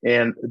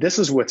 And this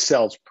is with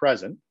cells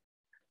present.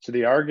 So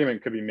the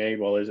argument could be made,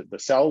 well, is it the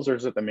cells or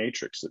is it the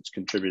matrix that's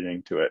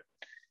contributing to it?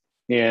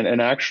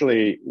 And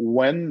actually,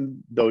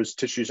 when those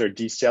tissues are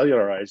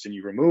decellularized and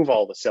you remove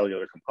all the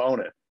cellular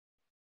component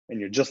and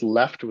you're just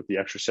left with the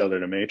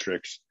extracellular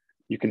matrix,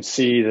 you can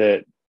see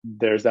that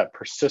there's that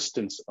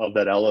persistence of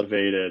that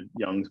elevated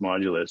Young's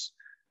modulus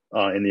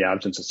in the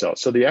absence of cells.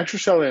 So the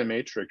extracellular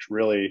matrix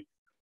really,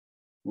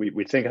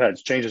 we think it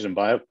has changes in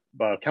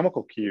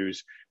biochemical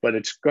cues, but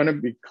it's going to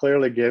be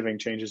clearly giving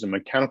changes in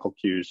mechanical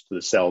cues to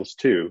the cells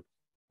too,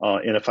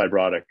 in a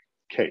fibrotic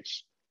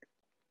case.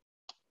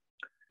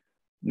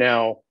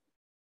 Now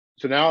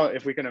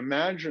if we can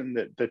imagine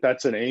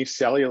that's an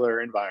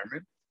acellular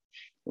environment,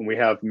 and we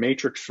have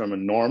matrix from a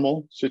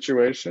normal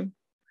situation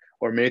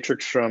or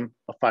matrix from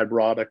a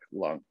fibrotic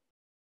lung.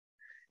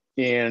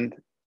 And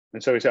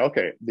so we say,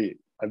 okay,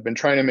 I've been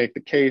trying to make the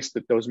case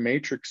that those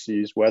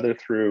matrices, whether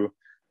through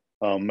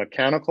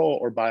mechanical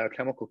or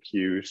biochemical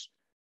cues,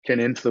 can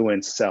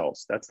influence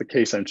cells. That's the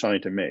case I'm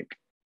trying to make.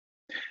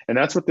 And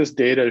that's what this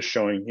data is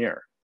showing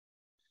here,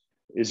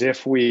 is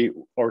if we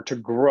are to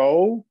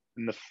grow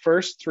in the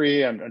first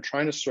three, I'm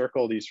trying to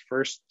circle these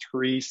first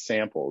three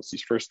samples,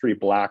 these first three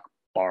black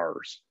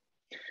bars.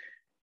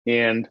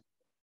 And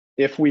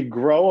if we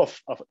grow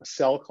a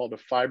cell called a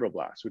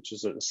fibroblast, which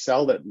is a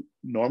cell that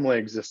normally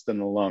exists in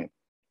the lung,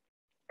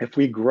 if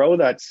we grow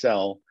that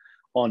cell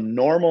on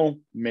normal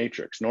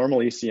matrix, normal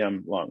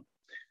ECM lung,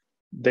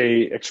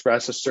 they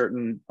express a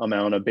certain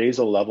amount of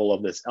basal level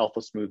of this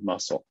alpha smooth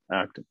muscle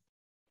actin,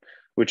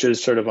 which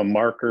is sort of a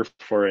marker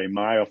for a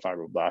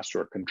myofibroblast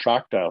or a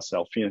contractile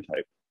cell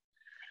phenotype.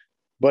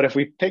 But if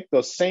we take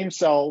those same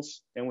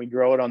cells and we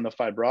grow it on the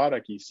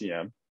fibrotic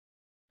ECM,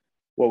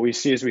 what we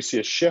see is we see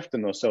a shift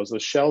in those cells.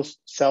 Those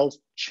cells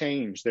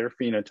change their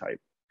phenotype.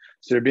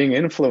 So they're being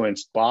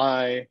influenced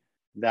by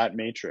that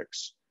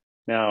matrix.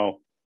 Now,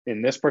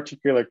 in this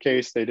particular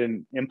case, they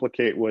didn't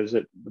implicate, was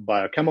it the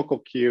biochemical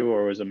cue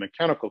or was it a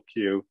mechanical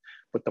cue?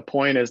 But the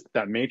point is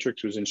that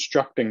matrix was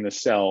instructing the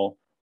cell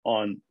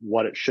on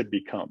what it should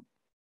become.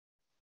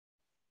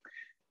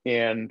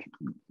 And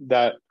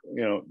that,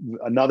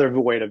 another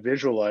way to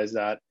visualize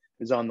that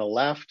is on the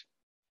left,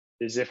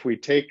 is if we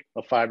take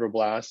a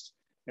fibroblast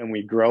and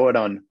we grow it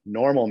on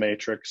normal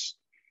matrix,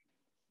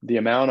 the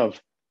amount of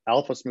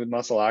alpha smooth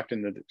muscle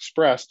actin that's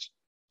expressed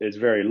is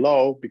very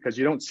low because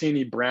you don't see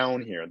any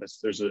brown here.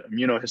 There's an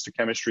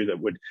immunohistochemistry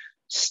that would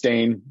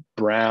stain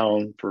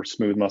brown for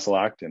smooth muscle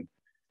actin.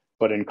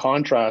 But in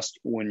contrast,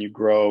 when you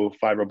grow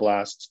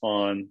fibroblasts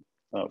on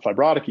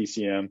fibrotic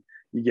ECM,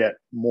 you get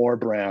more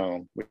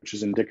brown, which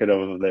is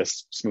indicative of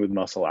this smooth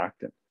muscle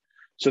actin.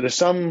 So there's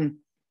some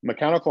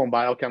mechanical and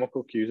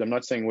biochemical cues, I'm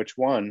not saying which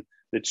one,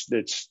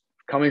 that's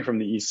coming from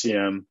the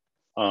ECM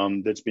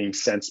that's being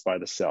sensed by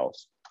the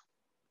cells.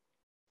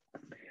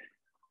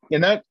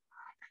 In that,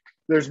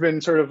 there's been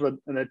sort of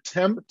an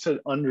attempt to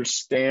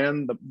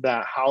understand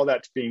how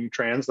that's being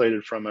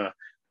translated from a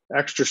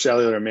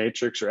extracellular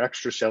matrix or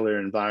extracellular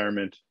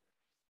environment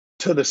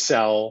to the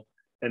cell,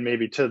 and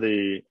maybe to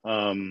the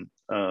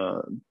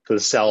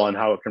cell, and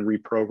how it can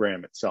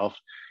reprogram itself.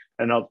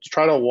 And I'll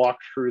try to walk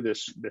through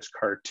this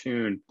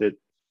cartoon that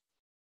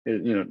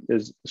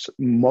is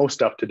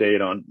most up to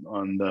date on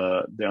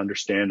the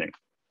understanding.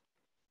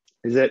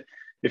 Is that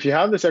if you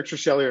have this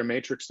extracellular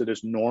matrix that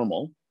is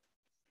normal,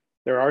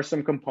 there are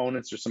some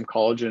components, there's some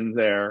collagen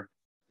there,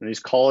 and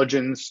these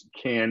collagens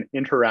can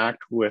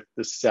interact with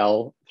the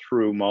cell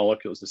through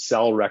molecules. The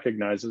cell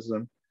recognizes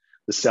them.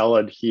 The cell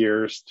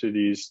adheres to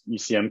these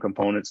ECM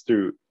components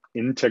through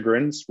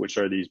integrins, which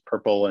are these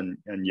purple and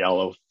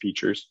yellow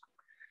features.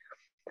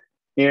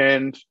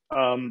 And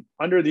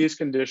under these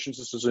conditions,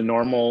 this is a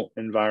normal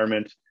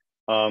environment.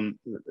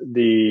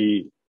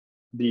 The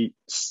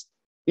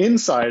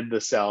inside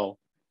the cell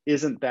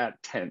isn't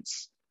that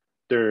tense.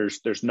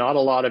 There's not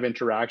a lot of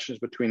interactions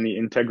between the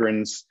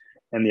integrins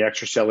and the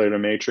extracellular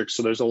matrix.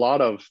 So there's a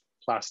lot of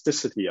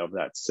plasticity of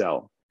that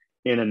cell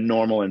in a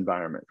normal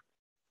environment.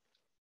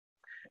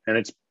 And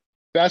it's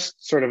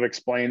best sort of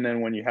explained then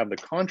when you have the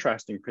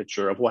contrasting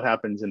picture of what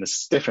happens in a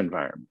stiff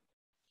environment.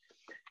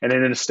 And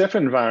in a stiff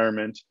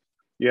environment,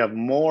 you have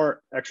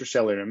more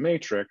extracellular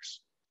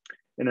matrix,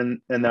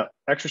 and the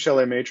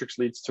extracellular matrix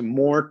leads to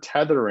more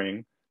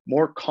tethering,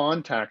 more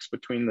contacts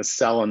between the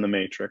cell and the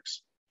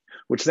matrix,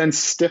 which then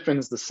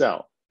stiffens the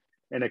cell.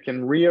 and it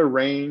can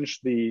rearrange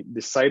the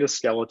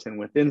cytoskeleton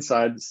within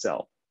inside the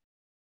cell.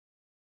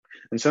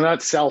 And so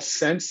that cell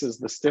senses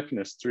the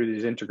stiffness through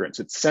these integrins.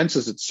 It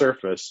senses its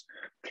surface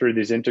through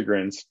these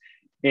integrins.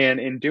 And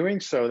in doing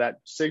so, that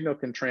signal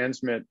can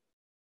transmit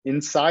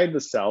inside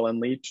the cell and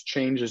lead to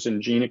changes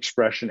in gene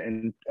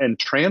expression and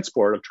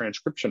transport of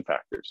transcription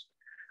factors.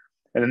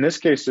 And in this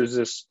case, there's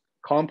this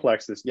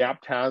complex, this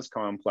YAP-TAZ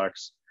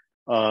complex,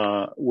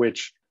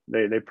 which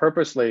they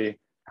purposely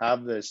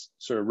have this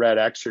sort of red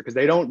X here because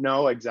they don't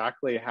know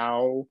exactly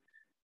how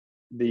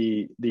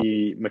the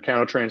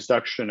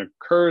mechanotransduction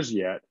occurs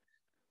yet.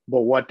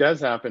 But what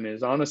does happen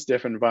is on a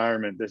stiff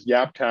environment, this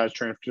YAP-TAZ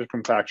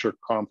transcription factor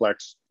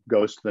complex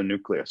goes to the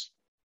nucleus.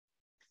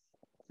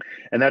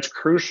 And that's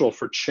crucial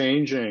for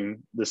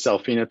changing the cell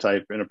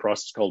phenotype in a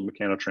process called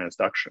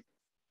mechanotransduction.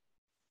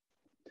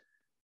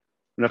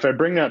 And if I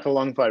bring that to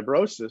lung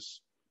fibrosis,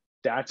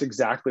 that's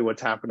exactly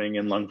what's happening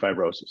in lung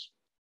fibrosis.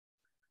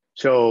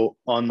 So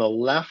on the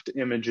left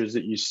images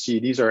that you see,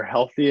 these are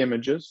healthy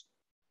images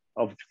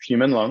of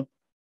human lung.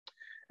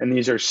 And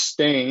these are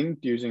stained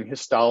using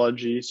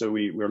histology. So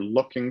we're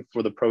looking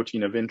for the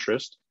protein of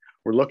interest.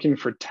 We're looking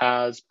for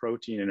TAZ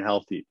protein in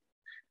healthy.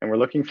 And we're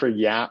looking for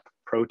YAP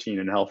protein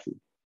in healthy.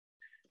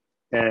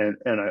 And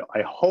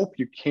I hope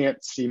you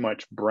can't see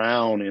much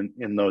brown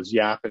in those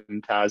YAP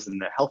and TAZ in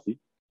the healthy.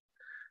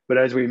 But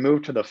as we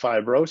move to the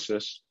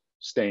fibrosis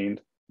stained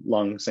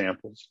lung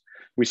samples,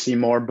 we see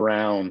more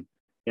brown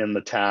in the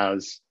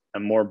TAZ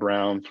and more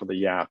brown for the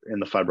YAP in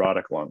the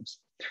fibrotic lungs.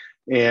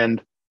 And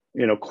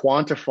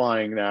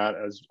quantifying that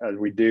as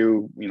we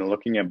do,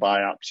 looking at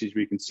biopsies,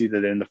 we can see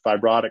that in the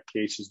fibrotic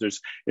cases,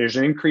 there's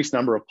an increased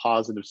number of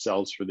positive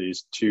cells for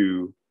these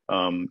two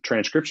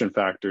transcription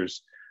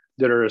factors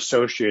that are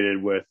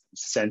associated with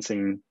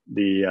sensing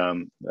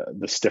the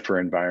stiffer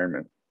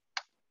environment.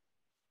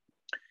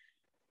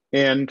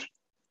 And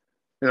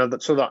so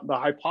the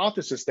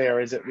hypothesis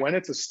there is that when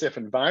it's a stiff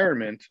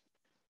environment,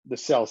 the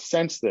cells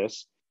sense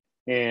this,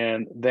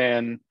 and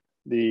then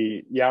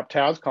the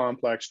YAP-TAZ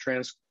complex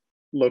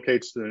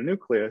translocates to the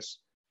nucleus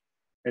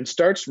and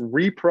starts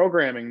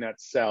reprogramming that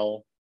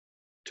cell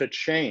to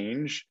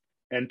change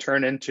and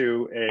turn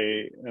into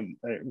a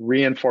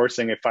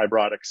reinforcing a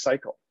fibrotic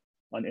cycle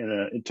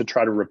to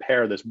try to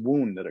repair this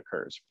wound that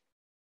occurs.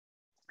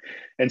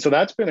 And so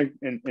that's been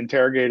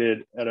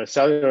interrogated at a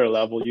cellular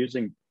level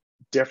using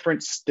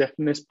different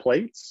stiffness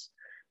plates.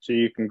 So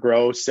you can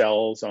grow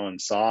cells on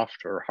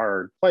soft or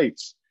hard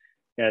plates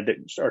that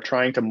are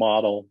trying to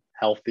model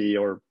healthy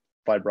or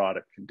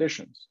fibrotic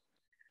conditions.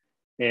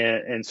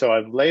 And so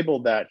I've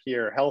labeled that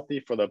here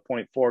healthy for the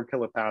 0.4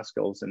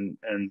 kilopascals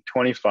and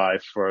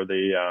 25 for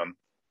the,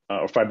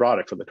 or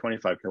fibrotic for the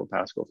 25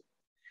 kilopascals.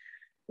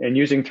 And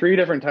using 3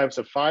 different types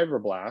of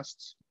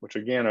fibroblasts, which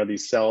again are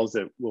these cells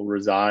that will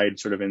reside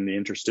sort of in the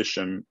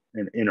interstitium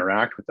and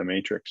interact with the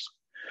matrix.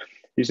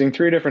 Using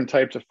 3 different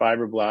types of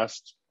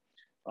fibroblasts,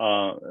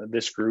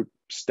 this group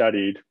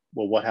studied,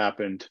 what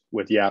happened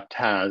with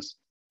YAP-TAZ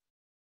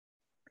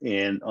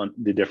and on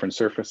the different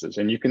surfaces.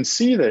 And you can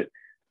see that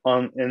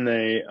in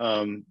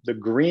the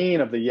green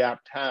of the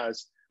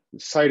YAP-TAZ,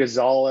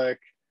 cytosolic,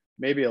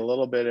 maybe a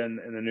little bit in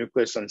the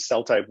nucleus on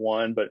cell type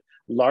 1, but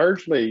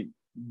largely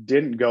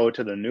didn't go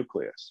to the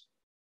nucleus.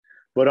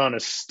 But on a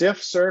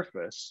stiff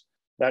surface,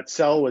 that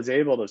cell was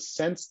able to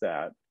sense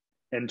that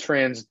and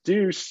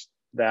transduce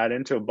that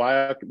into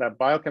that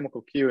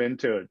biochemical cue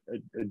into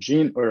a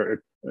gene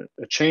or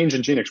a change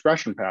in gene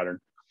expression pattern,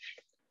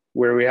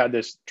 where we had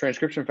this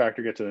transcription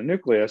factor get to the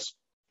nucleus.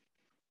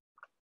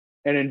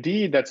 And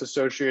indeed, that's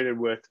associated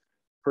with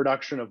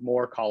production of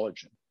more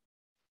collagen.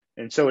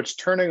 And so it's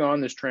turning on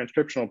this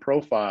transcriptional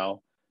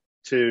profile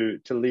to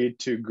lead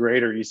to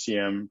greater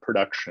ECM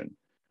production.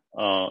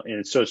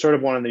 And so it's sort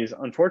of one of these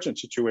unfortunate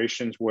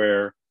situations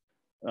where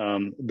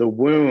the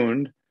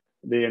wound,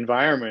 the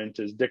environment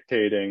is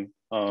dictating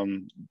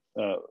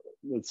the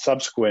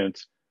subsequent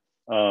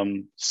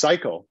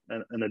cycle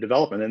and the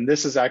development. And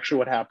this is actually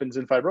what happens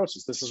in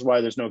fibrosis. This is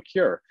why there's no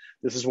cure.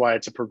 This is why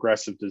it's a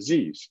progressive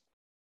disease.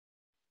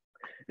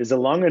 Is the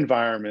lung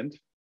environment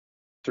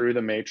through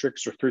the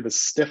matrix or through the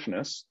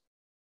stiffness,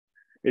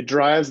 it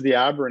drives the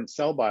aberrant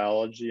cell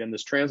biology and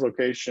this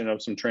translocation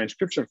of some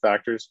transcription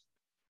factors,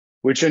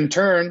 which in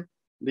turn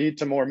lead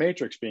to more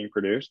matrix being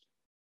produced,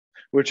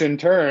 which in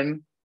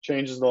turn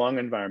changes the lung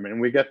environment.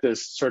 And we get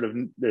this sort of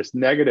this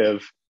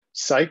negative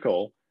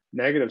cycle,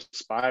 negative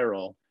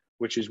spiral,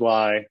 which is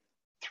why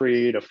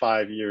 3 to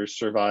 5 years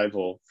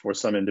survival for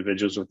some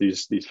individuals with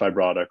these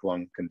fibrotic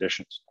lung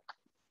conditions.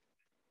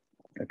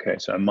 Okay,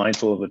 so I'm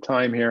mindful of the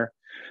time here.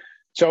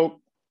 So,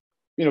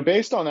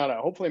 based on that, I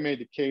hopefully made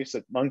the case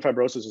that lung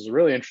fibrosis is a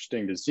really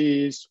interesting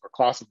disease or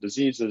class of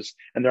diseases,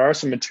 and there are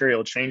some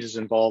material changes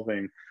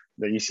involving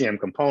the ECM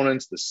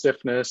components, the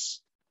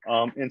stiffness,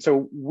 and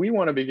so we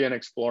want to begin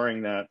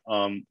exploring that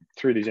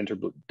through these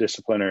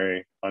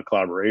interdisciplinary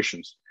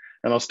collaborations.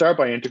 And I'll start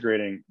by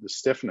integrating the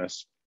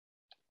stiffness.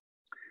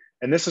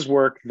 And this is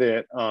work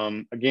that,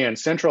 again,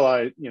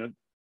 centralized,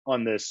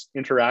 on this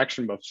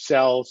interaction of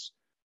cells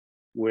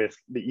with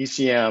the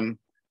ECM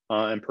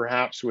and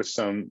perhaps with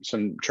some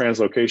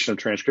translocation of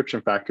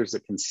transcription factors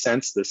that can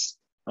sense this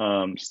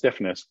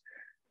stiffness.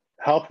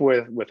 Help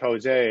with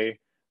Jose,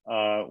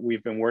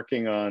 we've been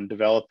working on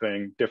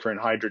developing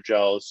different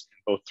hydrogels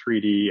in both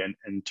 3D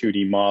and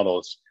 2D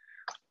models.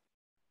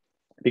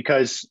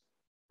 Because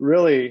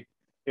really,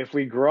 if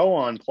we grow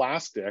on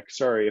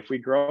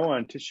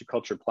tissue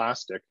culture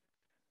plastic,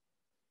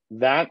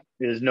 that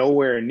is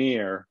nowhere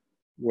near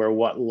where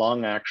what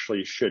lung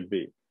actually should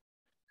be.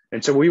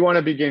 And so we want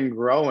to begin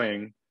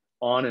growing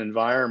on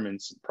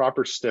environments,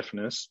 proper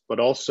stiffness, but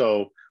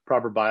also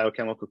proper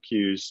biochemical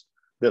cues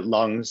that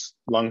lung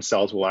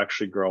cells will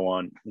actually grow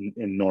on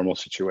in normal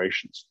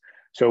situations.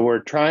 So we're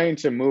trying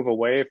to move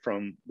away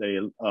from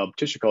the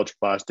tissue culture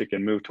plastic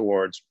and move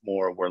towards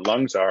more where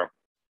lungs are.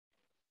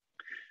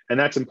 And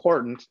that's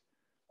important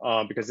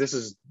because this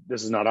is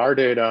not our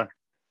data,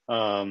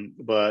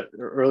 but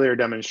earlier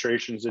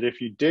demonstrations that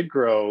if you did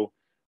grow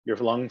your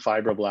lung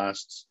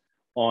fibroblasts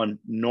on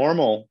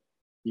normal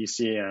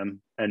ECM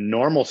and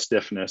normal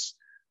stiffness,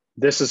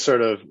 this is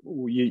sort of,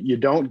 you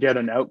don't get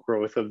an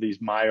outgrowth of these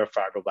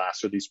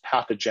myofibroblasts or these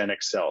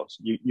pathogenic cells.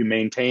 You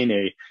maintain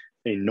a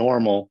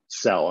normal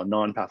cell, a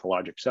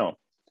non-pathologic cell.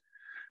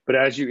 But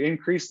as you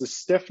increase the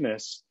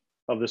stiffness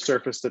of the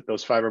surface that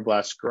those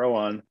fibroblasts grow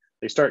on,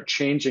 they start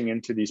changing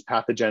into these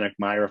pathogenic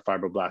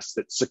myofibroblasts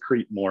that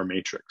secrete more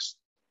matrix.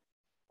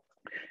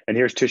 And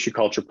here's tissue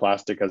culture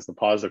plastic as the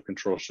positive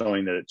control,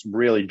 showing that it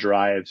really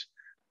drives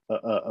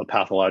a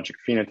pathologic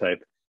phenotype.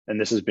 And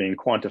this is being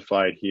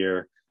quantified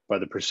here by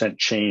the percent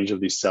change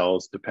of these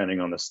cells depending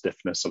on the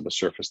stiffness of the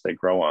surface they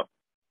grow on.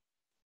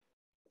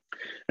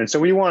 And so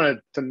we wanted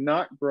to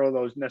not grow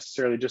those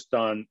necessarily just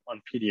on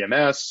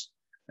PDMS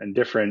and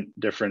different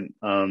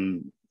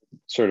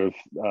sort of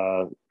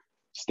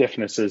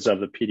stiffnesses of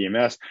the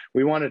PDMS.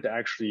 We wanted to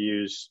actually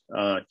use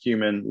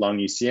human lung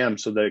ECM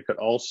so that it could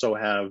also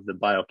have the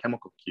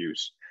biochemical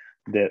cues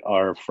that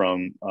are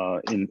from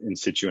in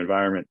situ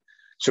environment.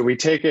 So we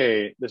take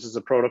this is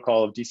a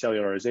protocol of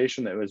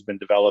decellularization that has been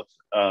developed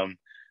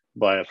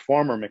by a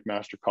former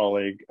McMaster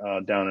colleague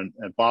down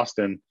in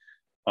Boston,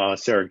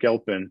 Sarah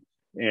Gilpin.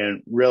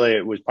 And really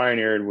it was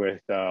pioneered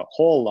with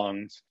whole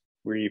lungs,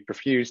 where you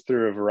perfuse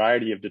through a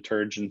variety of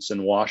detergents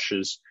and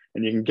washes,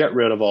 and you can get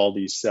rid of all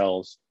these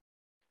cells.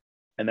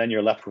 And then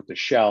you're left with the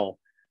shell.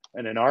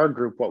 And in our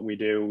group, what we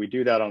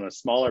do that on a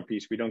smaller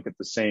piece. We don't get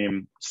the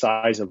same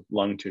size of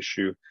lung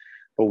tissue,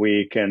 but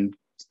we can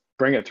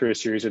bring it through a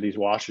series of these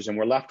washes, and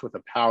we're left with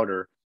a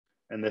powder.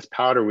 And this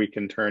powder we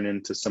can turn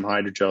into some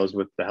hydrogels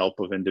with the help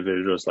of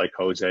individuals like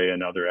Jose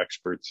and other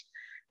experts,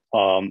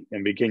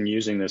 and begin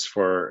using this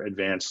for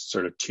advanced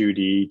sort of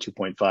 2D,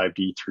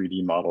 2.5D,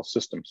 3D model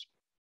systems.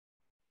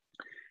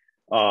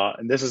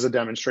 And this is a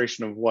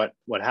demonstration of what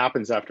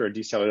happens after a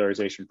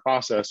decellularization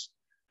process.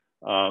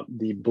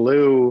 The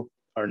blue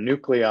are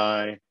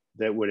nuclei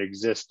that would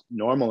exist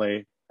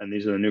normally, and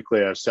these are the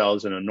nuclei of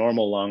cells in a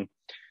normal lung.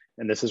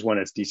 And this is when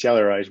it's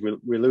decellularized.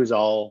 We lose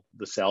all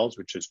the cells,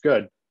 which is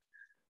good,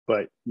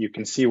 but you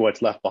can see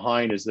what's left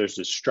behind is there's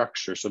this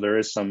structure. So there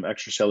is some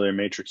extracellular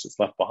matrix that's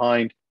left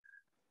behind.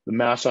 The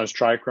Masson's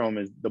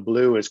trichrome the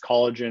blue is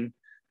collagen.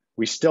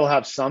 We still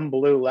have some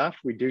blue left.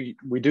 We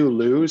do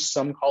lose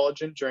some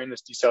collagen during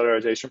this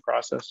decellularization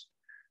process.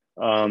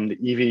 The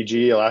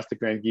EVG, elastic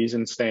Van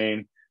Giesen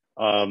stain,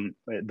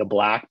 the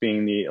black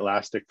being the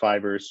elastic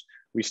fibers,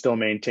 we still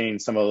maintain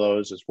some of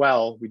those as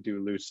well. We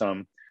do lose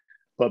some,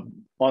 but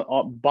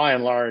by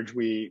and large,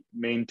 we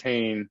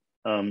maintain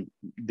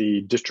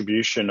the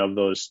distribution of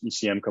those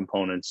ECM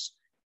components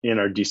in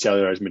our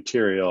decellularized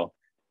material.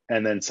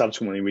 And then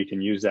subsequently, we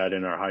can use that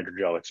in our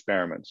hydrogel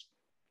experiments.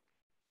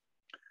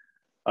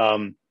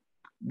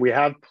 We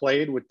have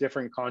played with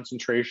different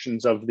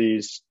concentrations of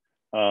these,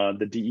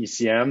 the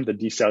DECM, the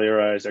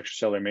decellularized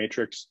extracellular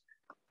matrix,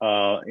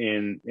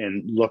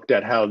 and looked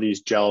at how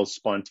these gels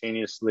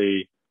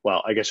spontaneously,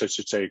 well, I guess I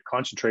should say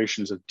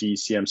concentrations of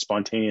DECM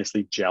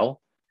spontaneously gel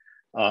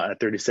at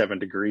 37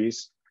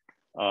 degrees.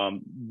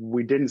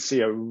 We didn't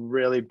see a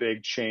really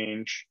big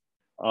change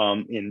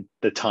in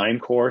the time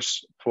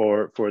course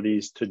for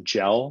these to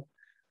gel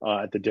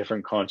at the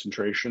different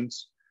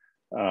concentrations.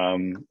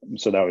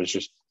 So that was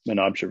just an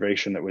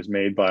observation that was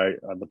made by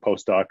the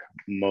postdoc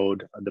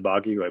Maud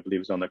Debagi, who I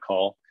believe is on the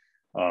call,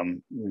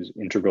 who's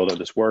integral to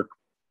this work.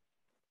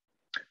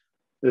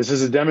 This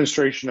is a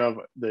demonstration of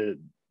the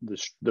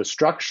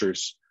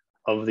structures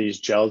of these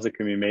gels that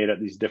can be made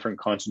at these different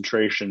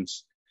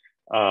concentrations.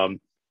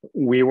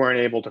 We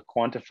weren't able to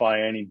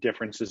quantify any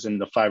differences in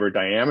the fiber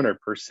diameter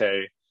per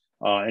se,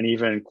 and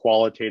even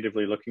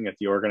qualitatively looking at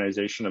the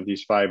organization of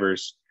these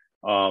fibers,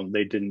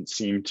 they didn't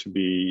seem to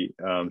be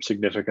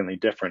significantly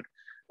different.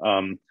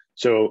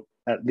 So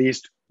at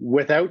least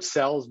without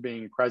cells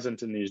being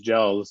present in these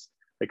gels,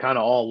 they kind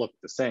of all look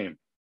the same.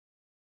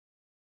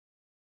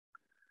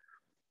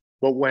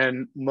 But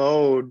when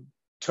Maud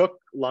took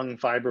lung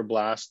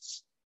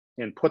fibroblasts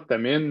and put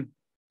them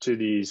into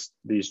these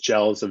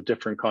gels of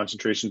different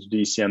concentrations of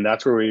DCM,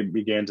 that's where we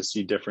began to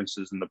see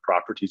differences in the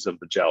properties of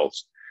the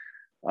gels.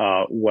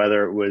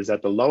 Whether it was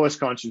at the lowest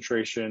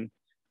concentration,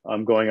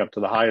 going up to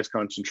the highest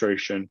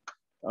concentration,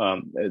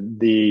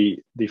 the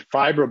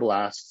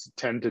fibroblasts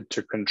tended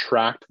to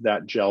contract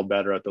that gel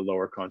better at the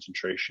lower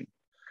concentration.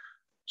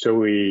 So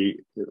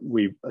we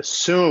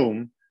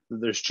assume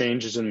that there's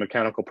changes in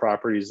mechanical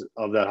properties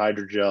of that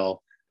hydrogel,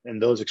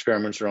 and those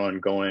experiments are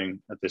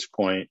ongoing at this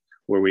point,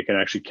 where we can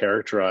actually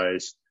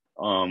characterize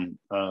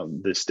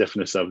the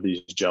stiffness of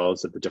these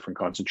gels at the different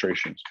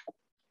concentrations.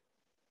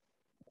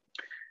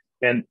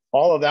 And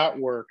all of that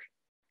work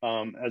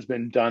has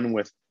been done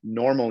with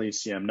normal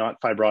ECM,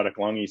 not fibrotic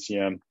lung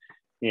ECM.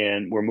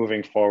 And we're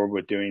moving forward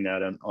with doing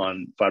that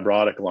on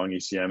fibrotic lung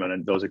ECM.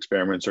 And those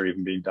experiments are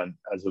even being done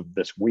as of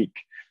this week,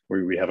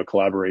 where we have a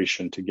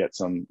collaboration to get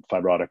some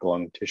fibrotic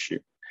lung tissue.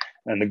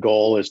 And the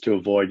goal is to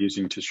avoid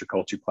using tissue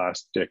culture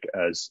plastic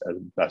as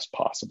best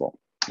possible.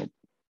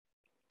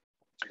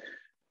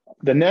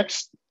 The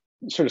next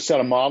sort of set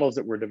of models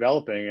that we're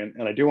developing,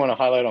 and I do want to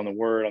highlight on the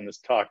word on this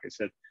talk, is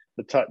that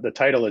the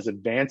title is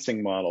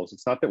advancing models.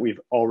 It's not that we've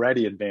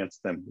already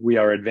advanced them, we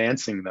are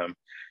advancing them.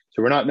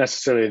 So we're not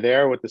necessarily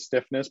there with the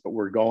stiffness, but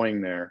we're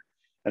going there.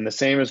 And the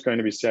same is going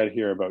to be said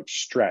here about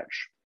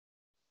stretch.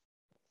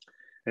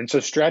 And so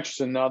stretch is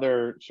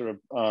another sort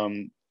of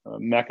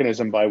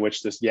mechanism by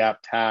which this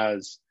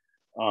YAP-TAZ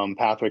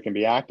pathway can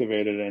be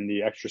activated, and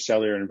the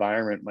extracellular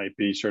environment might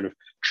be sort of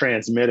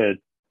transmitted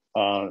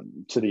to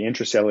the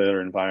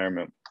intracellular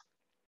environment.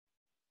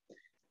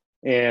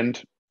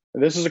 And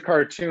this is a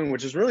cartoon,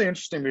 which is really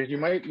interesting, because you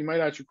might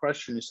ask your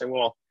question. You say,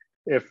 well,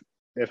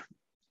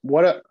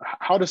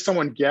 how does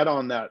someone get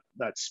on that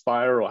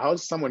spiral? How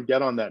does someone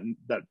get on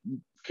that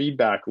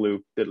feedback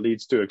loop that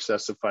leads to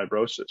excessive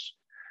fibrosis?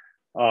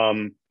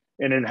 And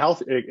in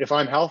health, if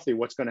I'm healthy,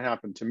 what's going to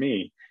happen to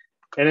me?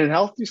 And in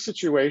healthy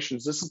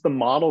situations, this is the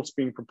model that's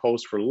being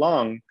proposed for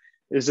lung,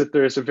 is that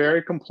there's a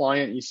very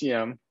compliant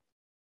ECM,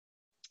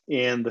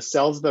 and the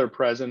cells that are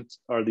present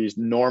are these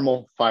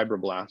normal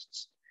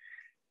fibroblasts.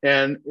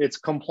 And it's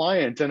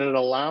compliant, and it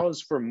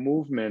allows for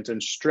movement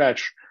and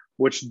stretch,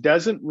 which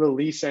doesn't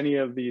release any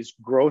of these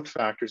growth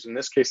factors. In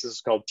this case, this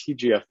is called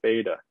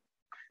TGF-beta.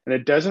 And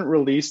it doesn't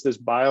release this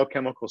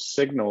biochemical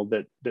signal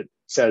that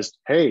says,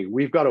 hey,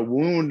 we've got a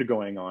wound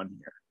going on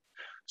here.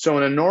 So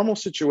in a normal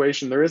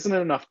situation, there isn't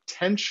enough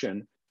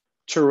tension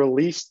to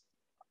release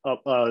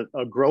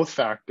a growth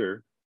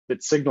factor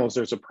that signals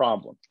there's a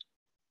problem.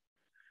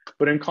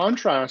 But in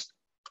contrast,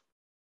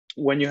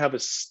 when you have a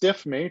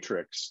stiff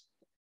matrix,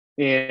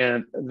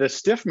 and the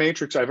stiff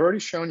matrix, I've already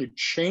shown you,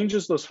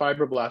 changes those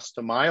fibroblasts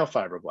to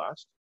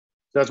myofibroblasts.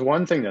 That's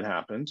one thing that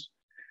happens.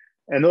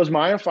 And those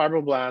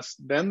myofibroblasts,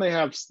 then they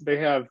have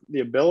the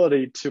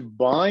ability to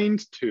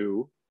bind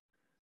to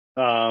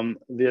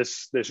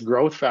this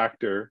growth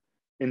factor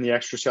in the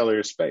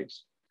extracellular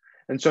space.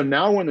 And so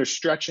now when they're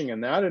stretching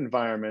in that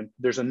environment,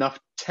 there's enough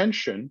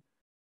tension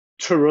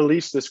to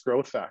release this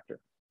growth factor.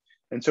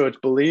 And so it's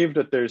believed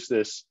that there's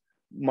this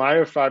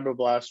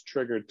myofibroblast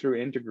triggered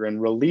through integrin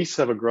release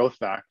of a growth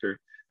factor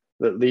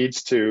that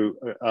leads to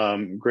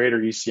greater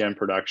ECM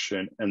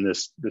production and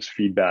this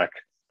feedback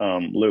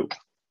loop.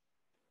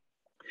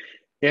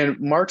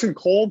 And Martin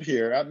Kolb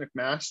here at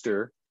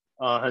McMaster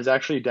has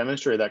actually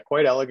demonstrated that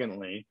quite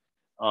elegantly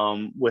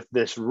with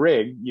this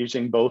rig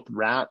using both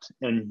rat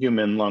and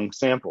human lung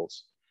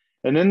samples.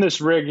 And in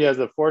this rig, he has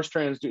a force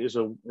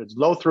transducer, it's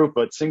low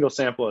throughput, single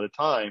sample at a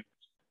time,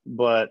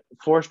 but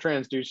force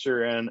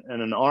transducer and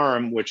an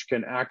arm which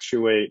can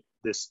actuate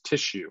this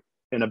tissue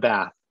in a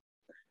bath.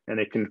 And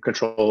it can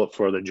control it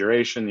for the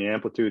duration, the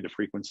amplitude, the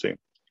frequency.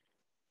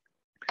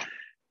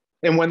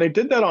 And when they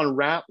did that on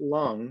rat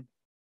lung,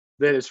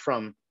 that is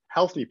from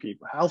healthy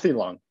people, healthy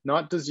lung,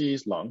 not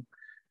diseased lung,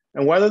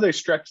 and whether they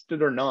stretched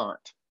it or not,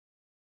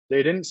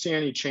 they didn't see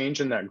any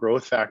change in that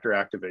growth factor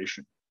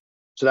activation.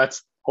 So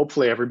that's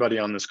hopefully everybody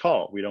on this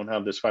call. We don't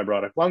have this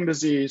fibrotic lung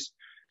disease.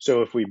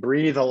 So if we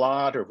breathe a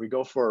lot or if we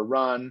go for a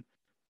run,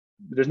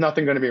 there's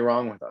nothing going to be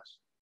wrong with us.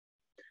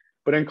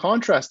 But in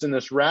contrast, in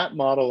this rat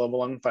model of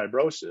lung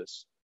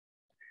fibrosis,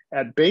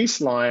 at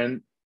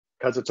baseline,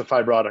 because it's a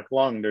fibrotic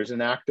lung, there's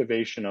an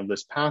activation of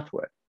this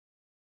pathway.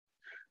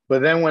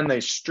 But then when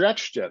they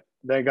stretched it,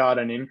 they got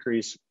an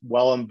increase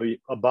well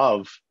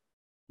above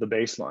the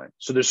baseline.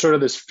 So there's sort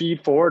of this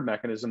feed forward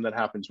mechanism that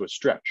happens with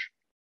stretch.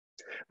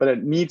 But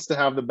it needs to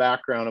have the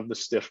background of the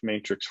stiff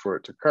matrix for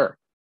it to occur.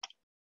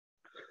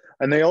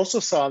 And they also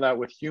saw that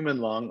with human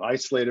lung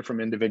isolated from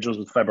individuals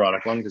with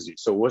fibrotic lung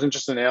disease. So it wasn't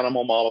just an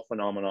animal model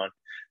phenomenon.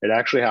 It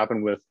actually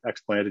happened with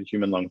explanted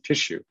human lung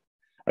tissue.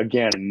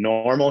 Again,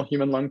 normal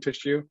human lung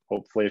tissue,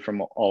 hopefully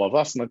from all of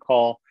us in the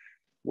call,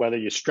 whether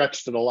you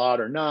stretched it a lot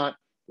or not,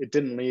 it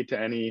didn't lead to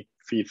any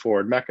feed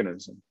forward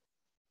mechanism.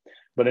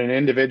 But in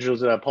individuals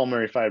that have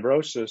pulmonary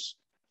fibrosis,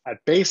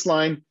 at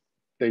baseline,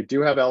 they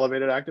do have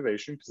elevated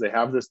activation because they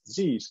have this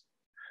disease.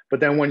 But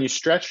then when you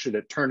stretched it,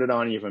 it turned it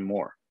on even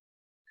more.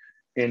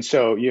 And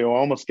so you're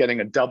almost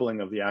getting a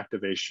doubling of the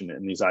activation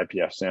in these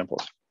IPF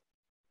samples.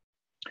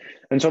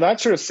 And so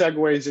that sort of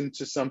segues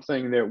into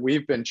something that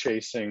we've been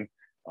chasing,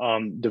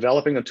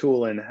 developing a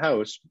tool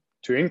in-house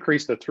to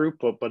increase the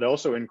throughput, but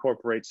also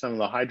incorporate some of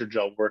the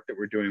hydrogel work that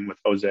we're doing with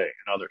Jose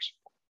and others.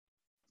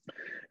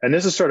 And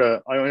this is sort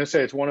of, I want to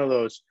say it's one of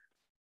those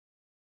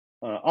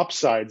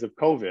upsides of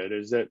COVID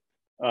is that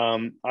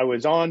I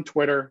was on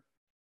Twitter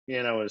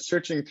and I was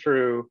searching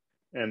through,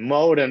 and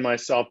Maud and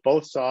myself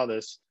both saw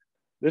this.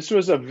 This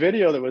was a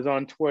video that was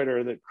on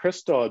Twitter that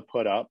Crystal had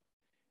put up,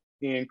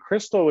 and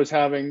Crystal was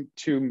having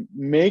to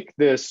make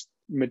this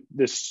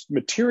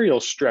material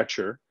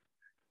stretcher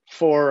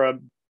for a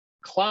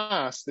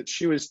class that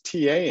she was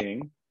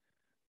TAing,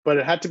 but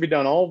it had to be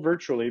done all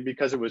virtually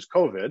because it was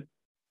COVID.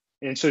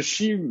 And so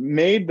she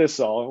made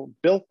this all,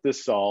 built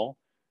this all,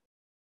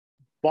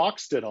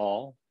 boxed it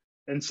all,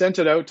 and sent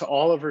it out to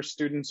all of her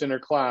students in her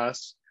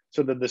class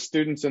so that the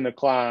students in the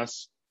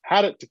class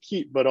had it to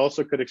keep, but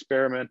also could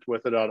experiment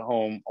with it at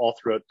home all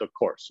throughout the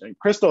course. And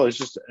Crystal is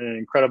just an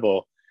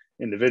incredible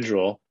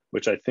individual,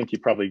 which I think you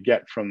probably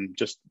get from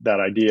just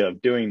that idea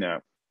of doing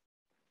that.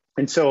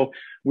 And so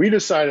we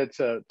decided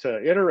to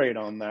iterate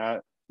on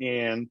that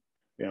and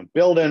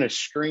build in a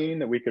screen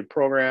that we could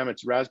program.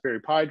 It's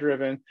Raspberry Pi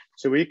driven,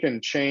 so we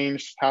can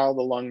change how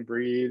the lung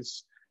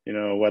breathes,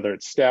 whether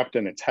it's stepped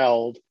and it's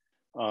held,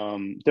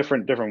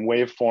 different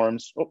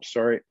waveforms. Oops,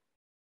 sorry.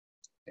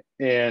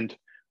 And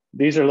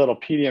these are little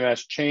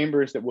PDMS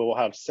chambers that we'll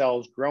have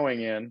cells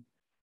growing in.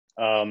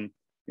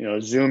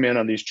 Zoom in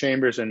on these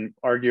chambers, and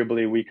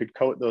arguably we could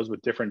coat those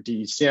with different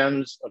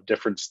DECMs of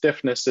different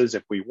stiffnesses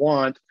if we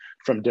want,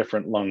 from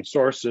different lung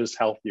sources,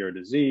 healthy or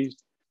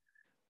diseased.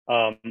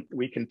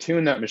 We can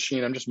tune that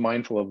machine. I'm just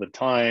mindful of the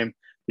time.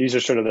 These are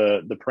sort of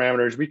the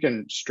parameters. We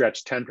can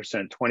stretch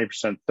 10%,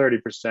 20%,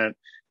 30%.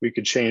 We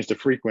could change the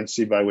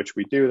frequency by which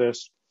we do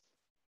this.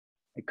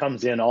 It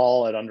comes in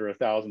all at under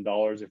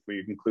 $1,000 if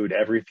we include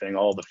everything,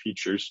 all the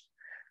features.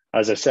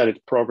 As I said, it's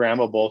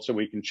programmable, so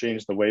we can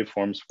change the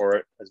waveforms for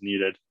it as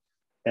needed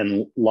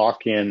and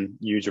lock in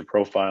user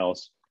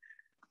profiles.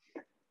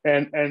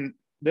 And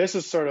this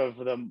is sort of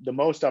the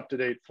most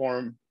up-to-date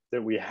form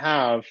that we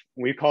have.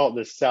 We call it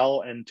the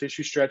cell and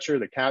tissue stretcher,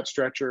 the CAT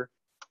stretcher.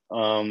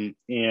 This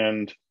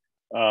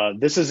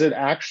is it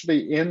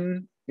actually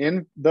in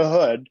the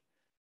hood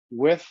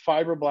with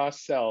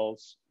fibroblast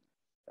cells,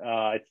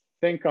 I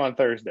think on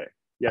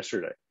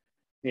yesterday.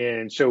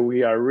 And so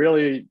we are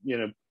really,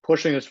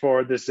 pushing this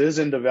forward. This is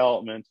in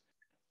development.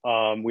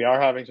 We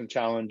are having some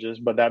challenges,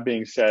 but that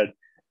being said,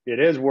 it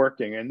is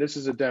working. And this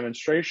is a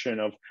demonstration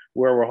of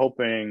where we're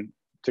hoping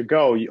to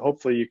go.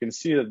 Hopefully you can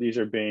see that these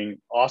are being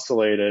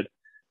oscillated.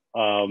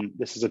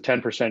 This is a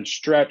 10%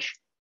 stretch.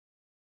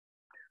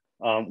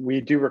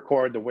 We do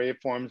record the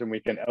waveforms, and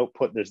we can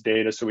output this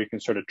data so we can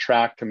sort of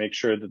track to make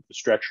sure that the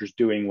stretcher is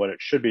doing what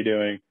it should be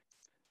doing.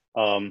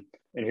 And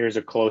here's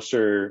a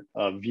closer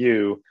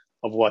view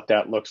of what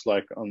that looks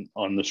like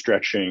on the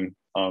stretching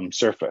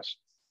surface.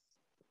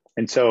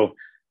 And so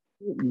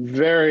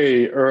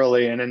very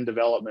early and in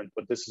development,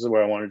 but this is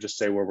where I want to just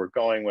say where we're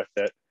going with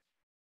it.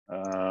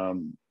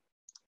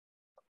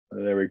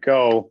 There we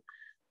go.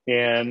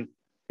 And,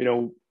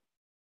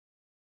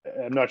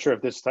 I'm not sure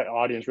if this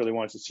audience really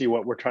wants to see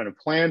what we're trying to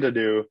plan to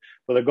do,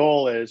 but the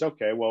goal is,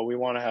 okay, well, we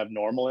want to have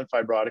normal and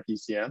fibrotic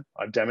ECM.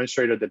 I've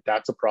demonstrated that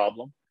that's a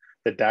problem,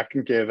 that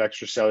can give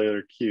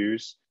extracellular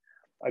cues.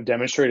 I've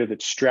demonstrated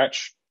that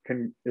stretch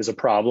is a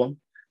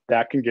problem,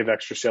 that can give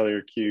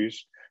extracellular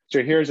cues.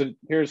 So here's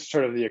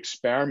sort of the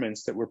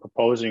experiments that we're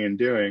proposing and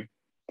doing.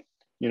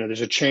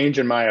 There's a change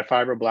in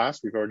myofibroblast.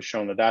 We've already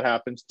shown that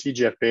happens.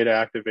 TGF-beta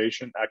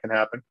activation, that can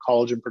happen.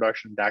 Collagen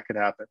production, that could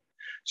happen.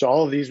 So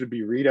all of these would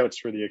be readouts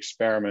for the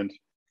experiment.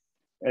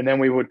 And then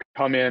we would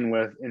come in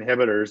with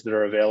inhibitors that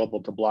are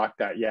available to block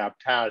that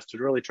YAP-TAZ to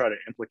really try to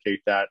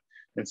implicate that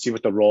and see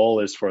what the role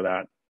is for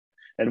that.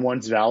 And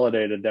once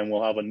validated, then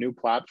we'll have a new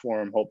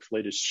platform,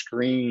 hopefully, to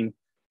screen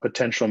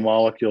potential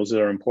molecules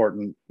that are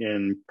important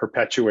in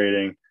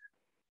perpetuating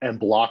and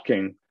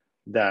blocking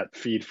that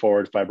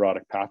feed-forward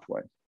fibrotic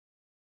pathway.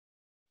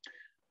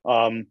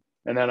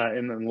 And then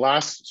in the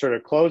last sort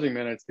of closing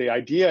minutes, the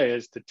idea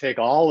is to take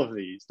all of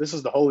these. This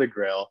is the holy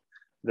grail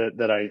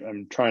that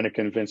I'm trying to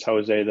convince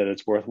Jose that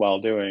it's worthwhile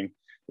doing,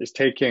 is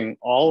taking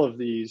all of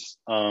these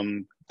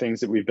things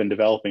that we've been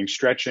developing,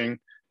 stretching,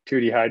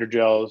 2D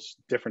hydrogels,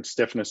 different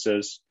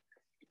stiffnesses,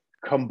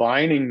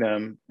 combining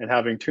them and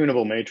having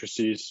tunable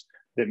matrices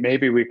that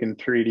maybe we can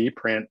 3D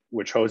print,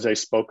 which Jose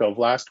spoke of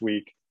last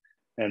week,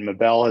 and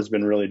Mabel has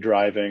been really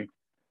driving.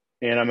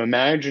 And I'm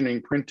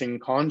imagining printing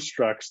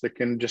constructs that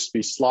can just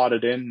be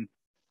slotted in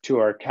to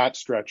our CAT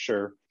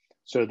stretcher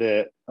so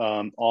that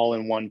all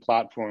in one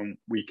platform,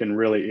 we can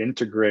really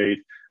integrate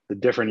the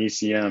different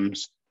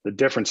ECMs, the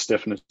different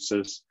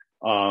stiffnesses,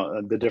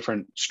 the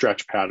different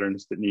stretch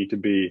patterns that need to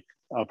be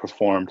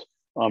performed,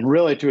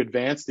 really to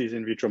advance these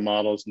in vitro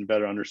models and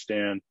better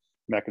understand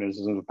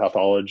mechanisms of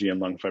pathology and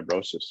lung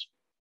fibrosis.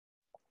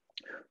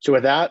 So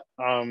with that,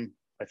 I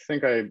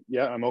think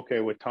I'm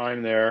okay with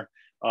time there.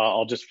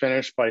 I'll just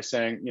finish by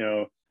saying,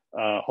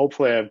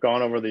 hopefully I've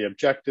gone over the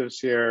objectives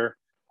here.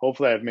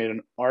 Hopefully I've made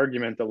an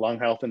argument that lung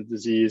health and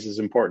disease is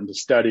important to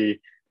study,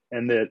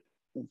 and that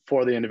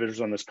for the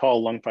individuals on this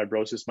call, lung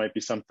fibrosis might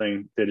be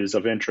something that is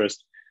of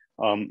interest.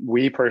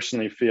 We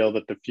personally feel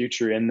that the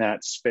future in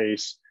that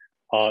space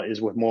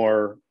is with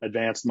more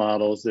advanced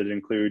models that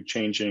include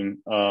changing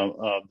of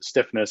the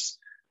stiffness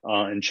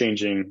and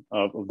changing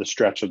of the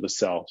stretch of the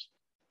cells.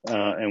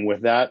 And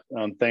with that,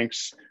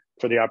 thanks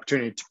for the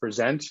opportunity to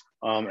present.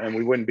 And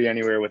we wouldn't be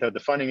anywhere without the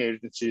funding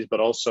agencies, but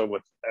also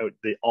without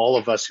all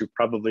of us who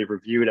probably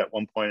reviewed at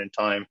one point in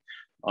time,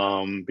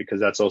 because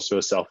that's also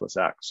a selfless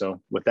act.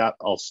 So with that,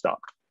 I'll stop.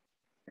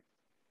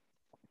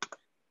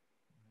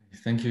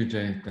 Thank you,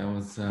 Jay. That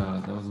was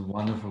a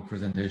wonderful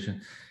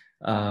presentation.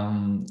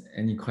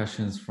 Any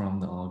questions from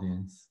the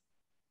audience?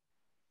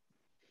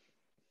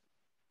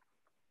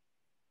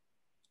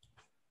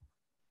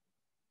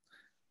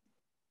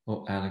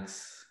 Oh,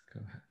 Alex, go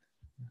ahead.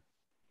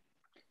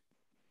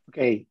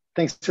 Okay,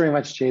 thanks very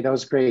much, Jay. That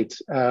was great.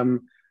 I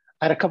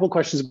had a couple of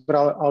questions, but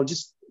I'll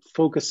just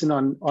focus in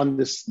on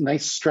this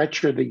nice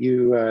stretcher that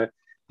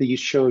you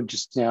showed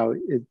just now.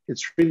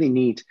 It's really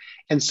neat.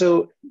 And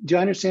so, do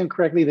I understand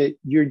correctly that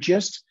you're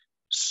just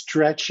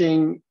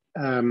stretching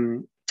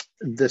the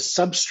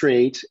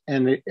substrate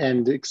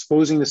and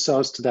exposing the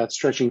cells to that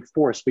stretching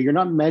force, but you're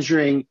not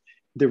measuring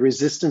the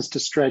resistance to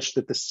stretch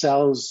that the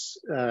cells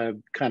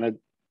kind of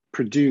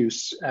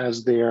produce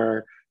as they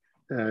are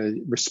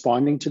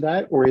responding to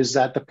that? Or is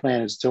that the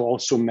plan, is to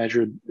also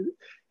measure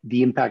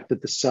the impact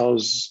that the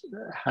cells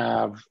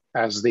have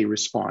as they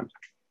respond?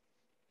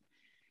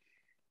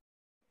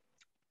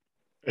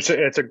 It's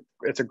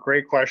a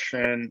great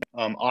question.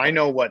 I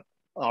know what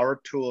our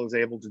tool is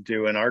able to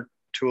do, and our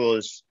tool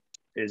is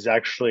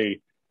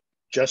actually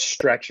just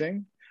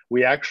stretching.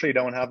 We actually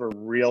don't have a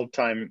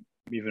real-time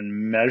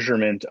even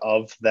measurement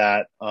of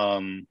that,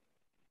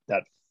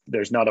 that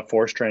there's not a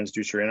force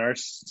transducer in our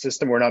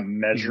system. We're not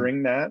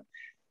measuring that.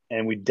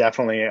 And we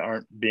definitely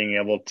aren't being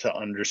able to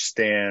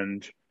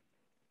understand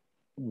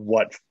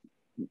what,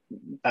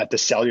 at the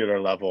cellular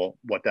level,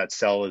 what that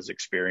cell is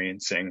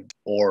experiencing,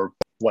 or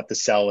what the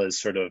cell is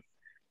sort of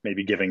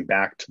maybe giving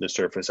back to the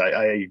surface.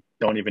 I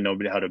don't even know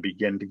how to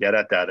begin to get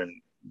at that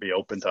and be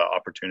open to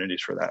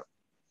opportunities for that.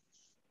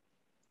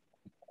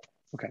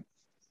 Okay.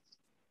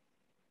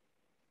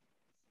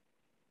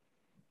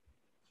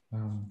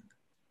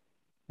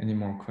 Any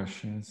more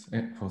questions?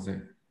 Jose.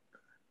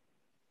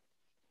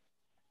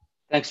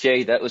 Thanks,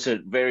 Jay. That was a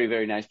very,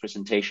 very nice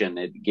presentation.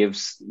 It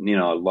gives,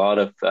 a lot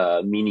of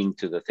meaning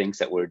to the things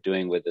that we're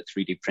doing with the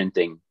 3D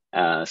printing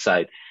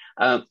side.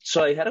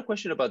 So I had a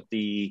question about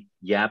the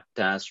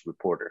YAP-TAS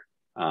reporter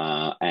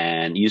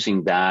and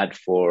using that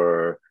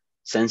for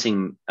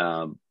sensing,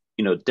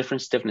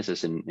 different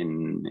stiffnesses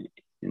in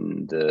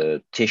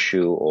the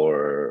tissue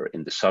or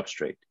in the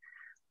substrate.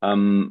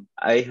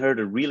 I heard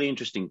a really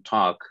interesting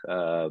talk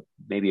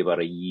maybe about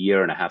a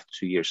year and a half,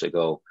 2 years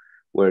ago,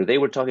 where they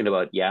were talking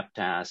about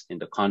YAP-TAS in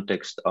the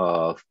context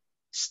of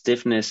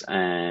stiffness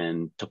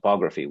and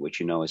topography,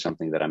 which is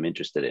something that I'm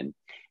interested in,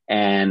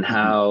 and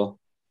how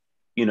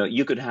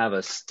you could have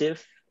a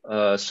stiff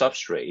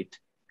substrate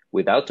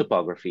without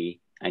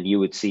topography, and you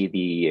would see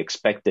the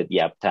expected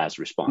YAP-TAS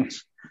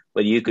response.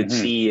 But you could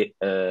see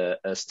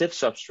a stiff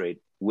substrate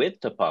with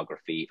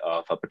topography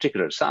of a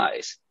particular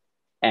size,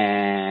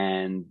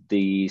 and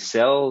the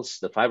cells,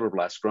 the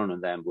fibroblasts grown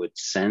on them, would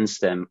sense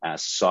them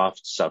as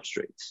soft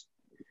substrates.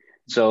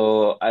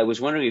 So I was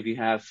wondering if you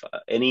have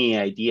any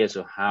ideas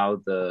of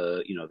how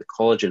the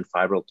collagen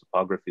fibril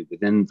topography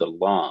within the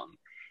lung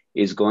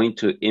is going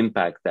to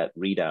impact that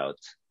readout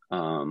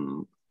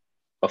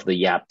of the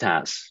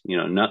YAP-TAS.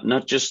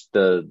 Not just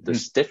the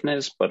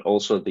stiffness, but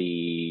also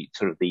the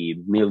sort of the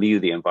milieu,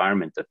 the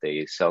environment that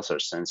the cells are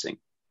sensing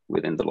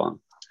within the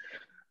lung.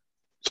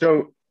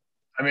 So,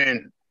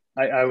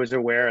 I was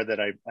aware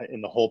that I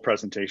in the whole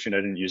presentation, I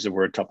didn't use the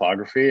word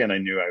topography, and I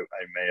knew I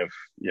may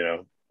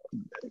have,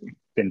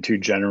 been too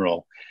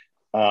general.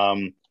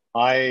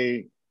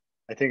 I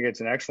think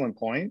it's an excellent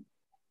point.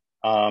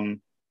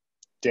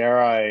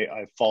 Dare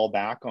I fall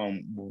back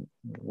on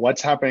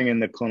what's happening in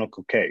the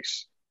clinical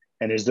case?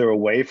 And is there a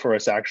way for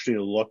us actually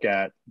to look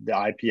at the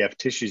IPF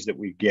tissues that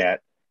we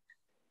get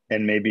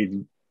and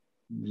maybe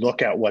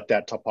look at what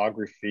that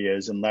topography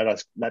is and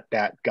let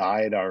that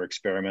guide our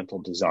experimental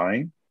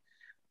design?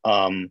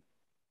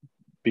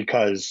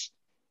 Because,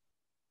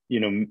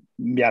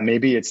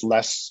 maybe it's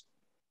less,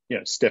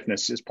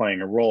 stiffness is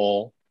playing a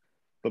role,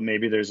 but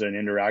maybe there's an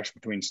interaction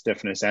between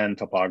stiffness and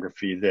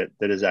topography that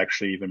is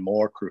actually even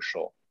more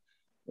crucial.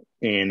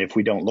 And if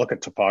we don't look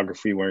at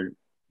topography, we're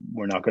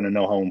not going to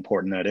know how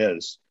important that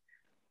is.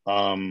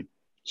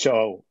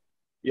 So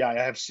yeah, I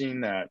have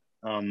seen that,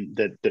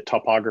 that the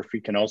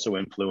topography can also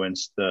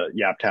influence the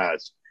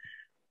YAP-TAS.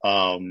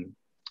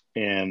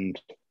 And,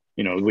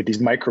 with these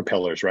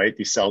micropillars, right?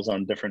 These cells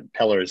on different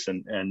pillars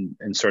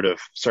and sort of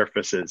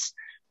surfaces.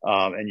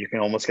 And you can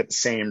almost get the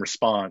same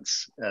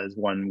response as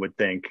one would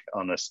think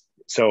on this.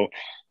 So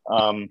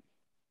I'm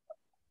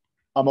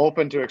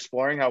open to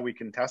exploring how we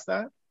can test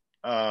that.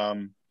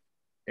 And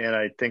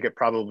I think it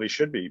probably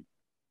should be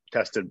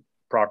tested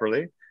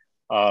properly.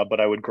 But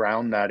I would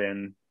ground that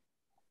in,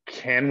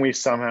 can we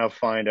somehow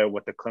find out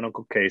what the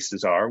clinical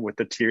cases are with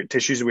the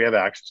tissues we have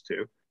access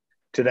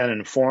to then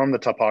inform the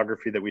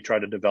topography that we try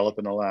to develop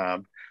in the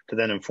lab, to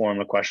then inform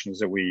the questions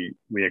that we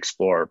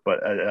explore. But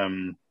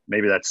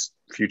maybe that's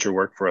future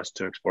work for us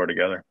to explore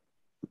together.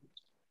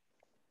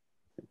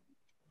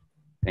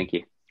 Thank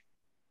you.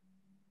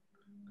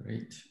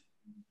 Great.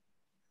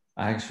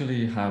 I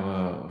actually have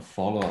a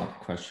follow-up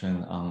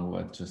question on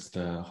what just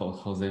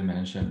Jose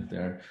mentioned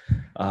there.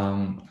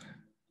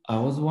 I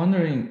was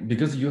wondering,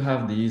 because you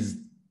have these,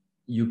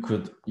 you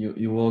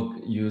will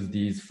use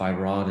these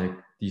fibrotic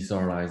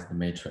decellularized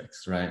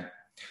matrix, right?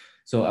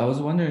 So I was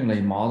wondering,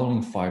 like,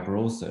 modeling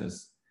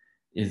fibrosis,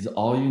 is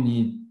all you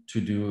need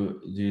to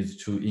do is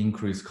to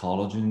increase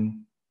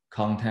collagen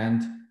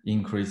content,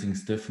 increasing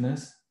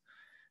stiffness?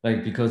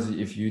 Like, because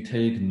if you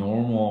take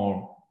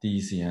normal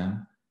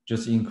DCM,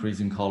 just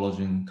increasing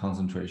collagen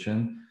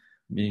concentration,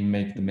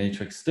 make the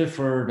matrix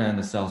stiffer, then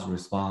the cells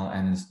respond,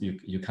 and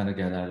you kind of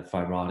get a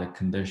fibrotic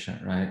condition,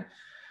 right?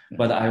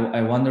 But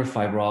I wonder,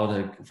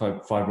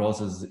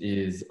 fibrosis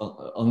is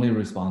only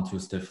respond to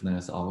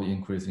stiffness or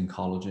increasing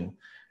collagen.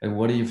 Like,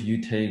 what if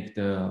you take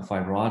the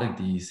fibrotic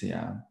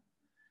DCM,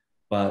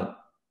 but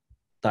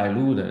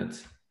dilute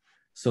it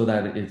so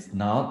that it's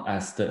not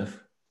as stiff,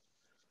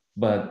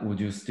 but would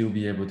you still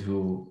be able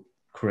to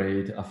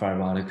create a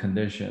fibrotic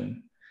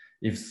condition?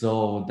 If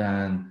so,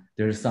 then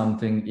there's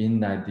something in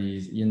that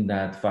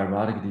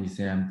fibrotic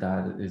DCM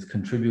that is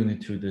contributing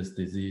to this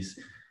disease,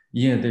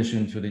 in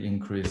addition to the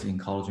increase in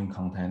collagen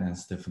content and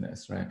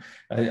stiffness, right?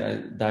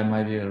 That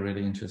might be a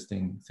really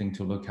interesting thing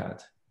to look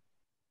at.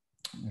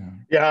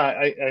 Yeah,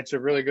 it's a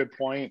really good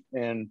point,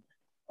 and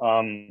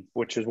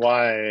which is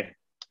why,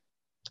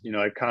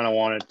 I kind of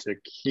wanted to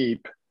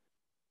keep.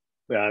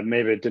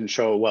 Maybe it didn't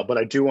show it well, but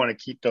I do want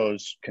to keep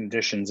those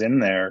conditions in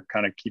there,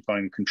 kind of keep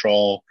on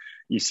control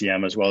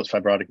ECM as well as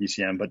fibrotic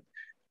ECM, but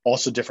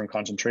also different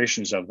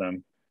concentrations of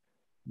them,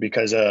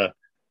 because a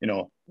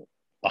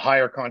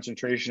higher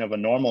concentration of a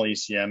normal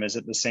ECM, is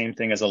it the same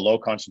thing as a low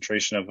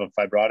concentration of a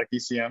fibrotic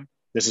ECM?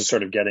 This is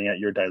sort of getting at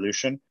your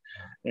dilution.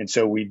 And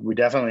so we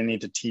definitely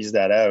need to tease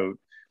that out.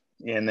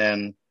 And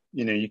then,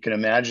 you can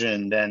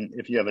imagine then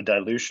if you have a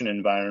dilution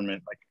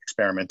environment, like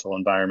experimental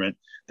environment,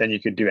 then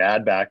you could do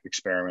add back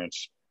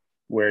experiments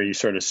where you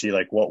sort of see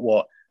like,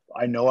 what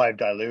I know I've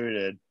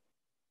diluted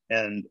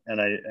and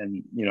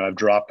I've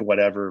dropped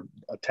whatever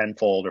a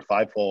 10-fold or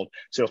 5-fold.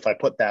 So if I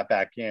put that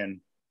back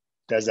in,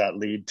 does that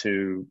lead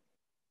to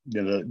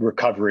the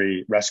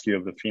recovery rescue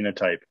of the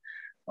phenotype?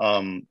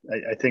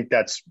 I think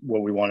that's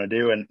what we want to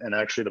do. And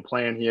actually the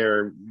plan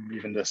here,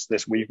 even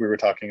this week, we were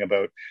talking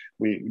about,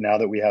 now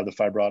that we have the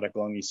fibrotic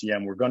lung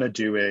ECM, we're going to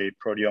do a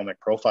proteomic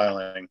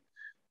profiling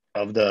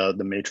of the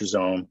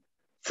matrixome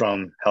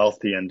from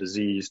healthy and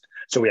diseased.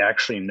 So we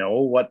actually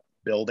know what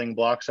building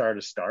blocks are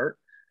to start,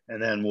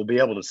 and then we'll be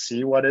able to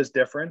see what is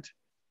different.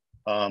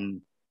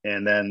 And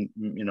then,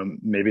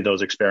 maybe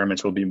those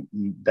experiments will be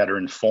better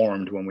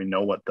informed when we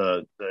know what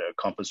the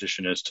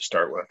composition is to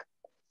start with.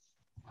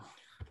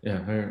 Yeah,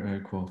 very,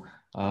 very cool.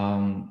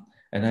 And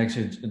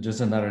actually,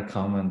 just another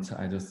comment.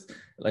 I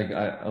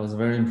was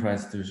very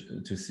impressed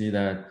to see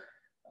that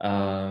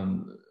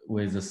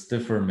with the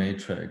stiffer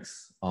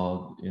matrix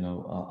of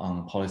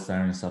on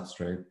polystyrene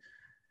substrate,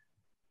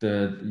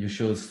 you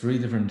show 3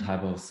 different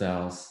type of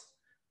cells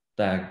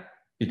that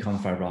become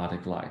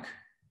fibrotic-like,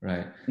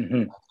 right?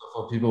 Mm-hmm. So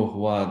for people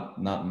who are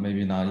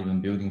maybe not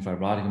even building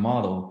fibrotic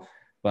model,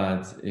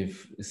 but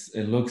if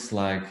it looks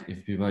like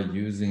if people are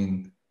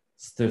using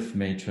stiff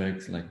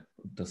matrix, like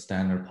the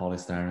standard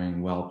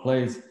polystyrene well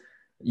placed,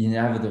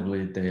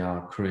 inevitably they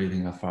are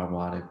creating a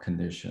fibrotic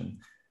condition,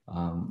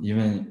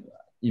 even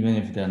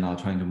if they're not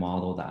trying to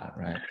model that,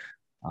 right?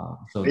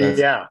 So that's,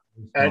 yeah,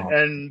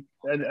 and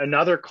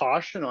another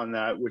caution on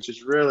that, which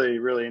is really,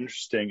 really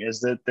interesting,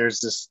 is that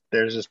there's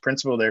this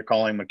principle they're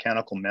calling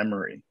mechanical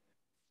memory.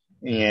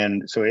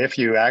 And so if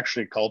you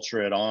actually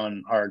culture it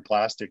on hard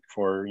plastic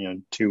for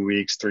 2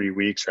 weeks, 3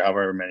 weeks, or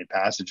however many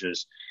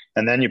passages,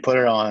 and then you put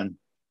it on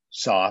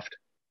soft,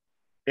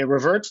 it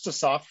reverts to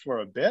soft for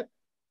a bit,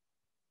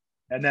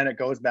 and then it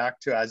goes back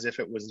to as if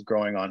it was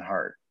growing on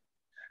hard.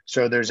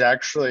 So there's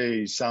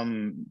actually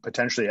some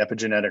potentially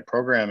epigenetic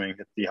programming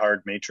that the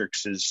hard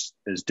matrix is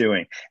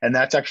doing, and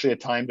that's actually a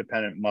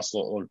time-dependent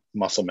muscle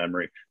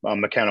memory,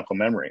 mechanical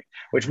memory,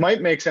 which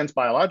might make sense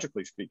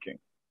biologically speaking,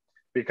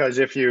 because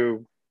if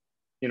you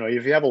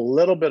have a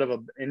little bit of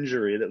an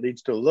injury that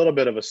leads to a little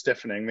bit of a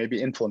stiffening,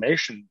 maybe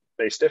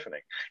inflammation-based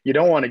stiffening, you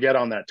don't want to get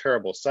on that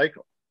terrible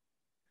cycle.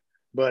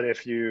 But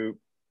if you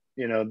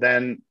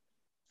then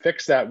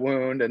fix that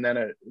wound,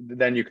 and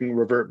then you can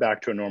revert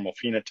back to a normal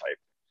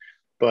phenotype.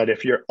 But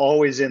if you're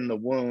always in the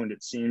wound,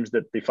 it seems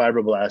that the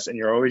fibroblasts, and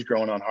you're always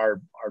growing on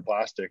hard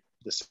plastic,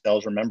 the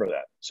cells remember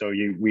that. So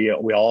we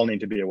all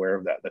need to be aware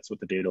of that. That's what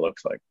the data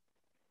looks like.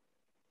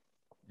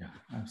 Yeah,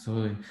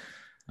 absolutely.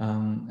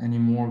 Any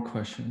more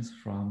questions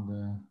from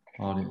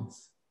the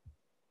audience?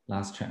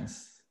 Last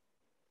chance.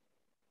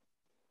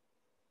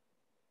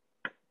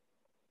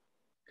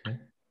 Okay,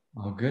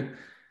 all good.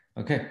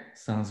 Okay,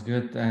 sounds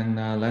good.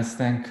 And let's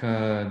thank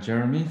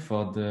Jeremy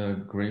for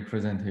the great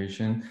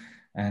presentation.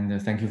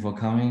 And thank you for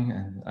coming.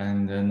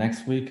 And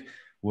next week,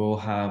 we'll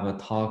have a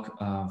talk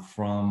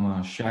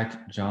from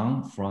Shaq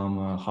Zhang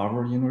from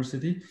Harvard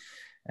University.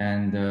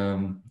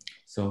 And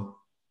so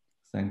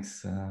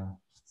thanks,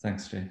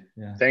 Jay.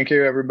 Yeah. Thank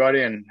you,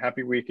 everybody, and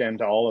happy weekend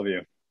to all of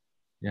you.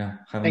 Yeah.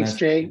 Thanks,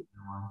 Jay.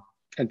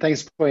 And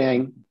thanks,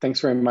 Boyang. Thanks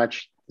very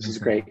much. This is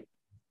great. Okay.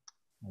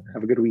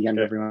 Have a good weekend,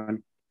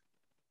 everyone.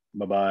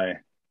 Bye-bye.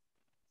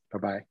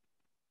 Bye-bye.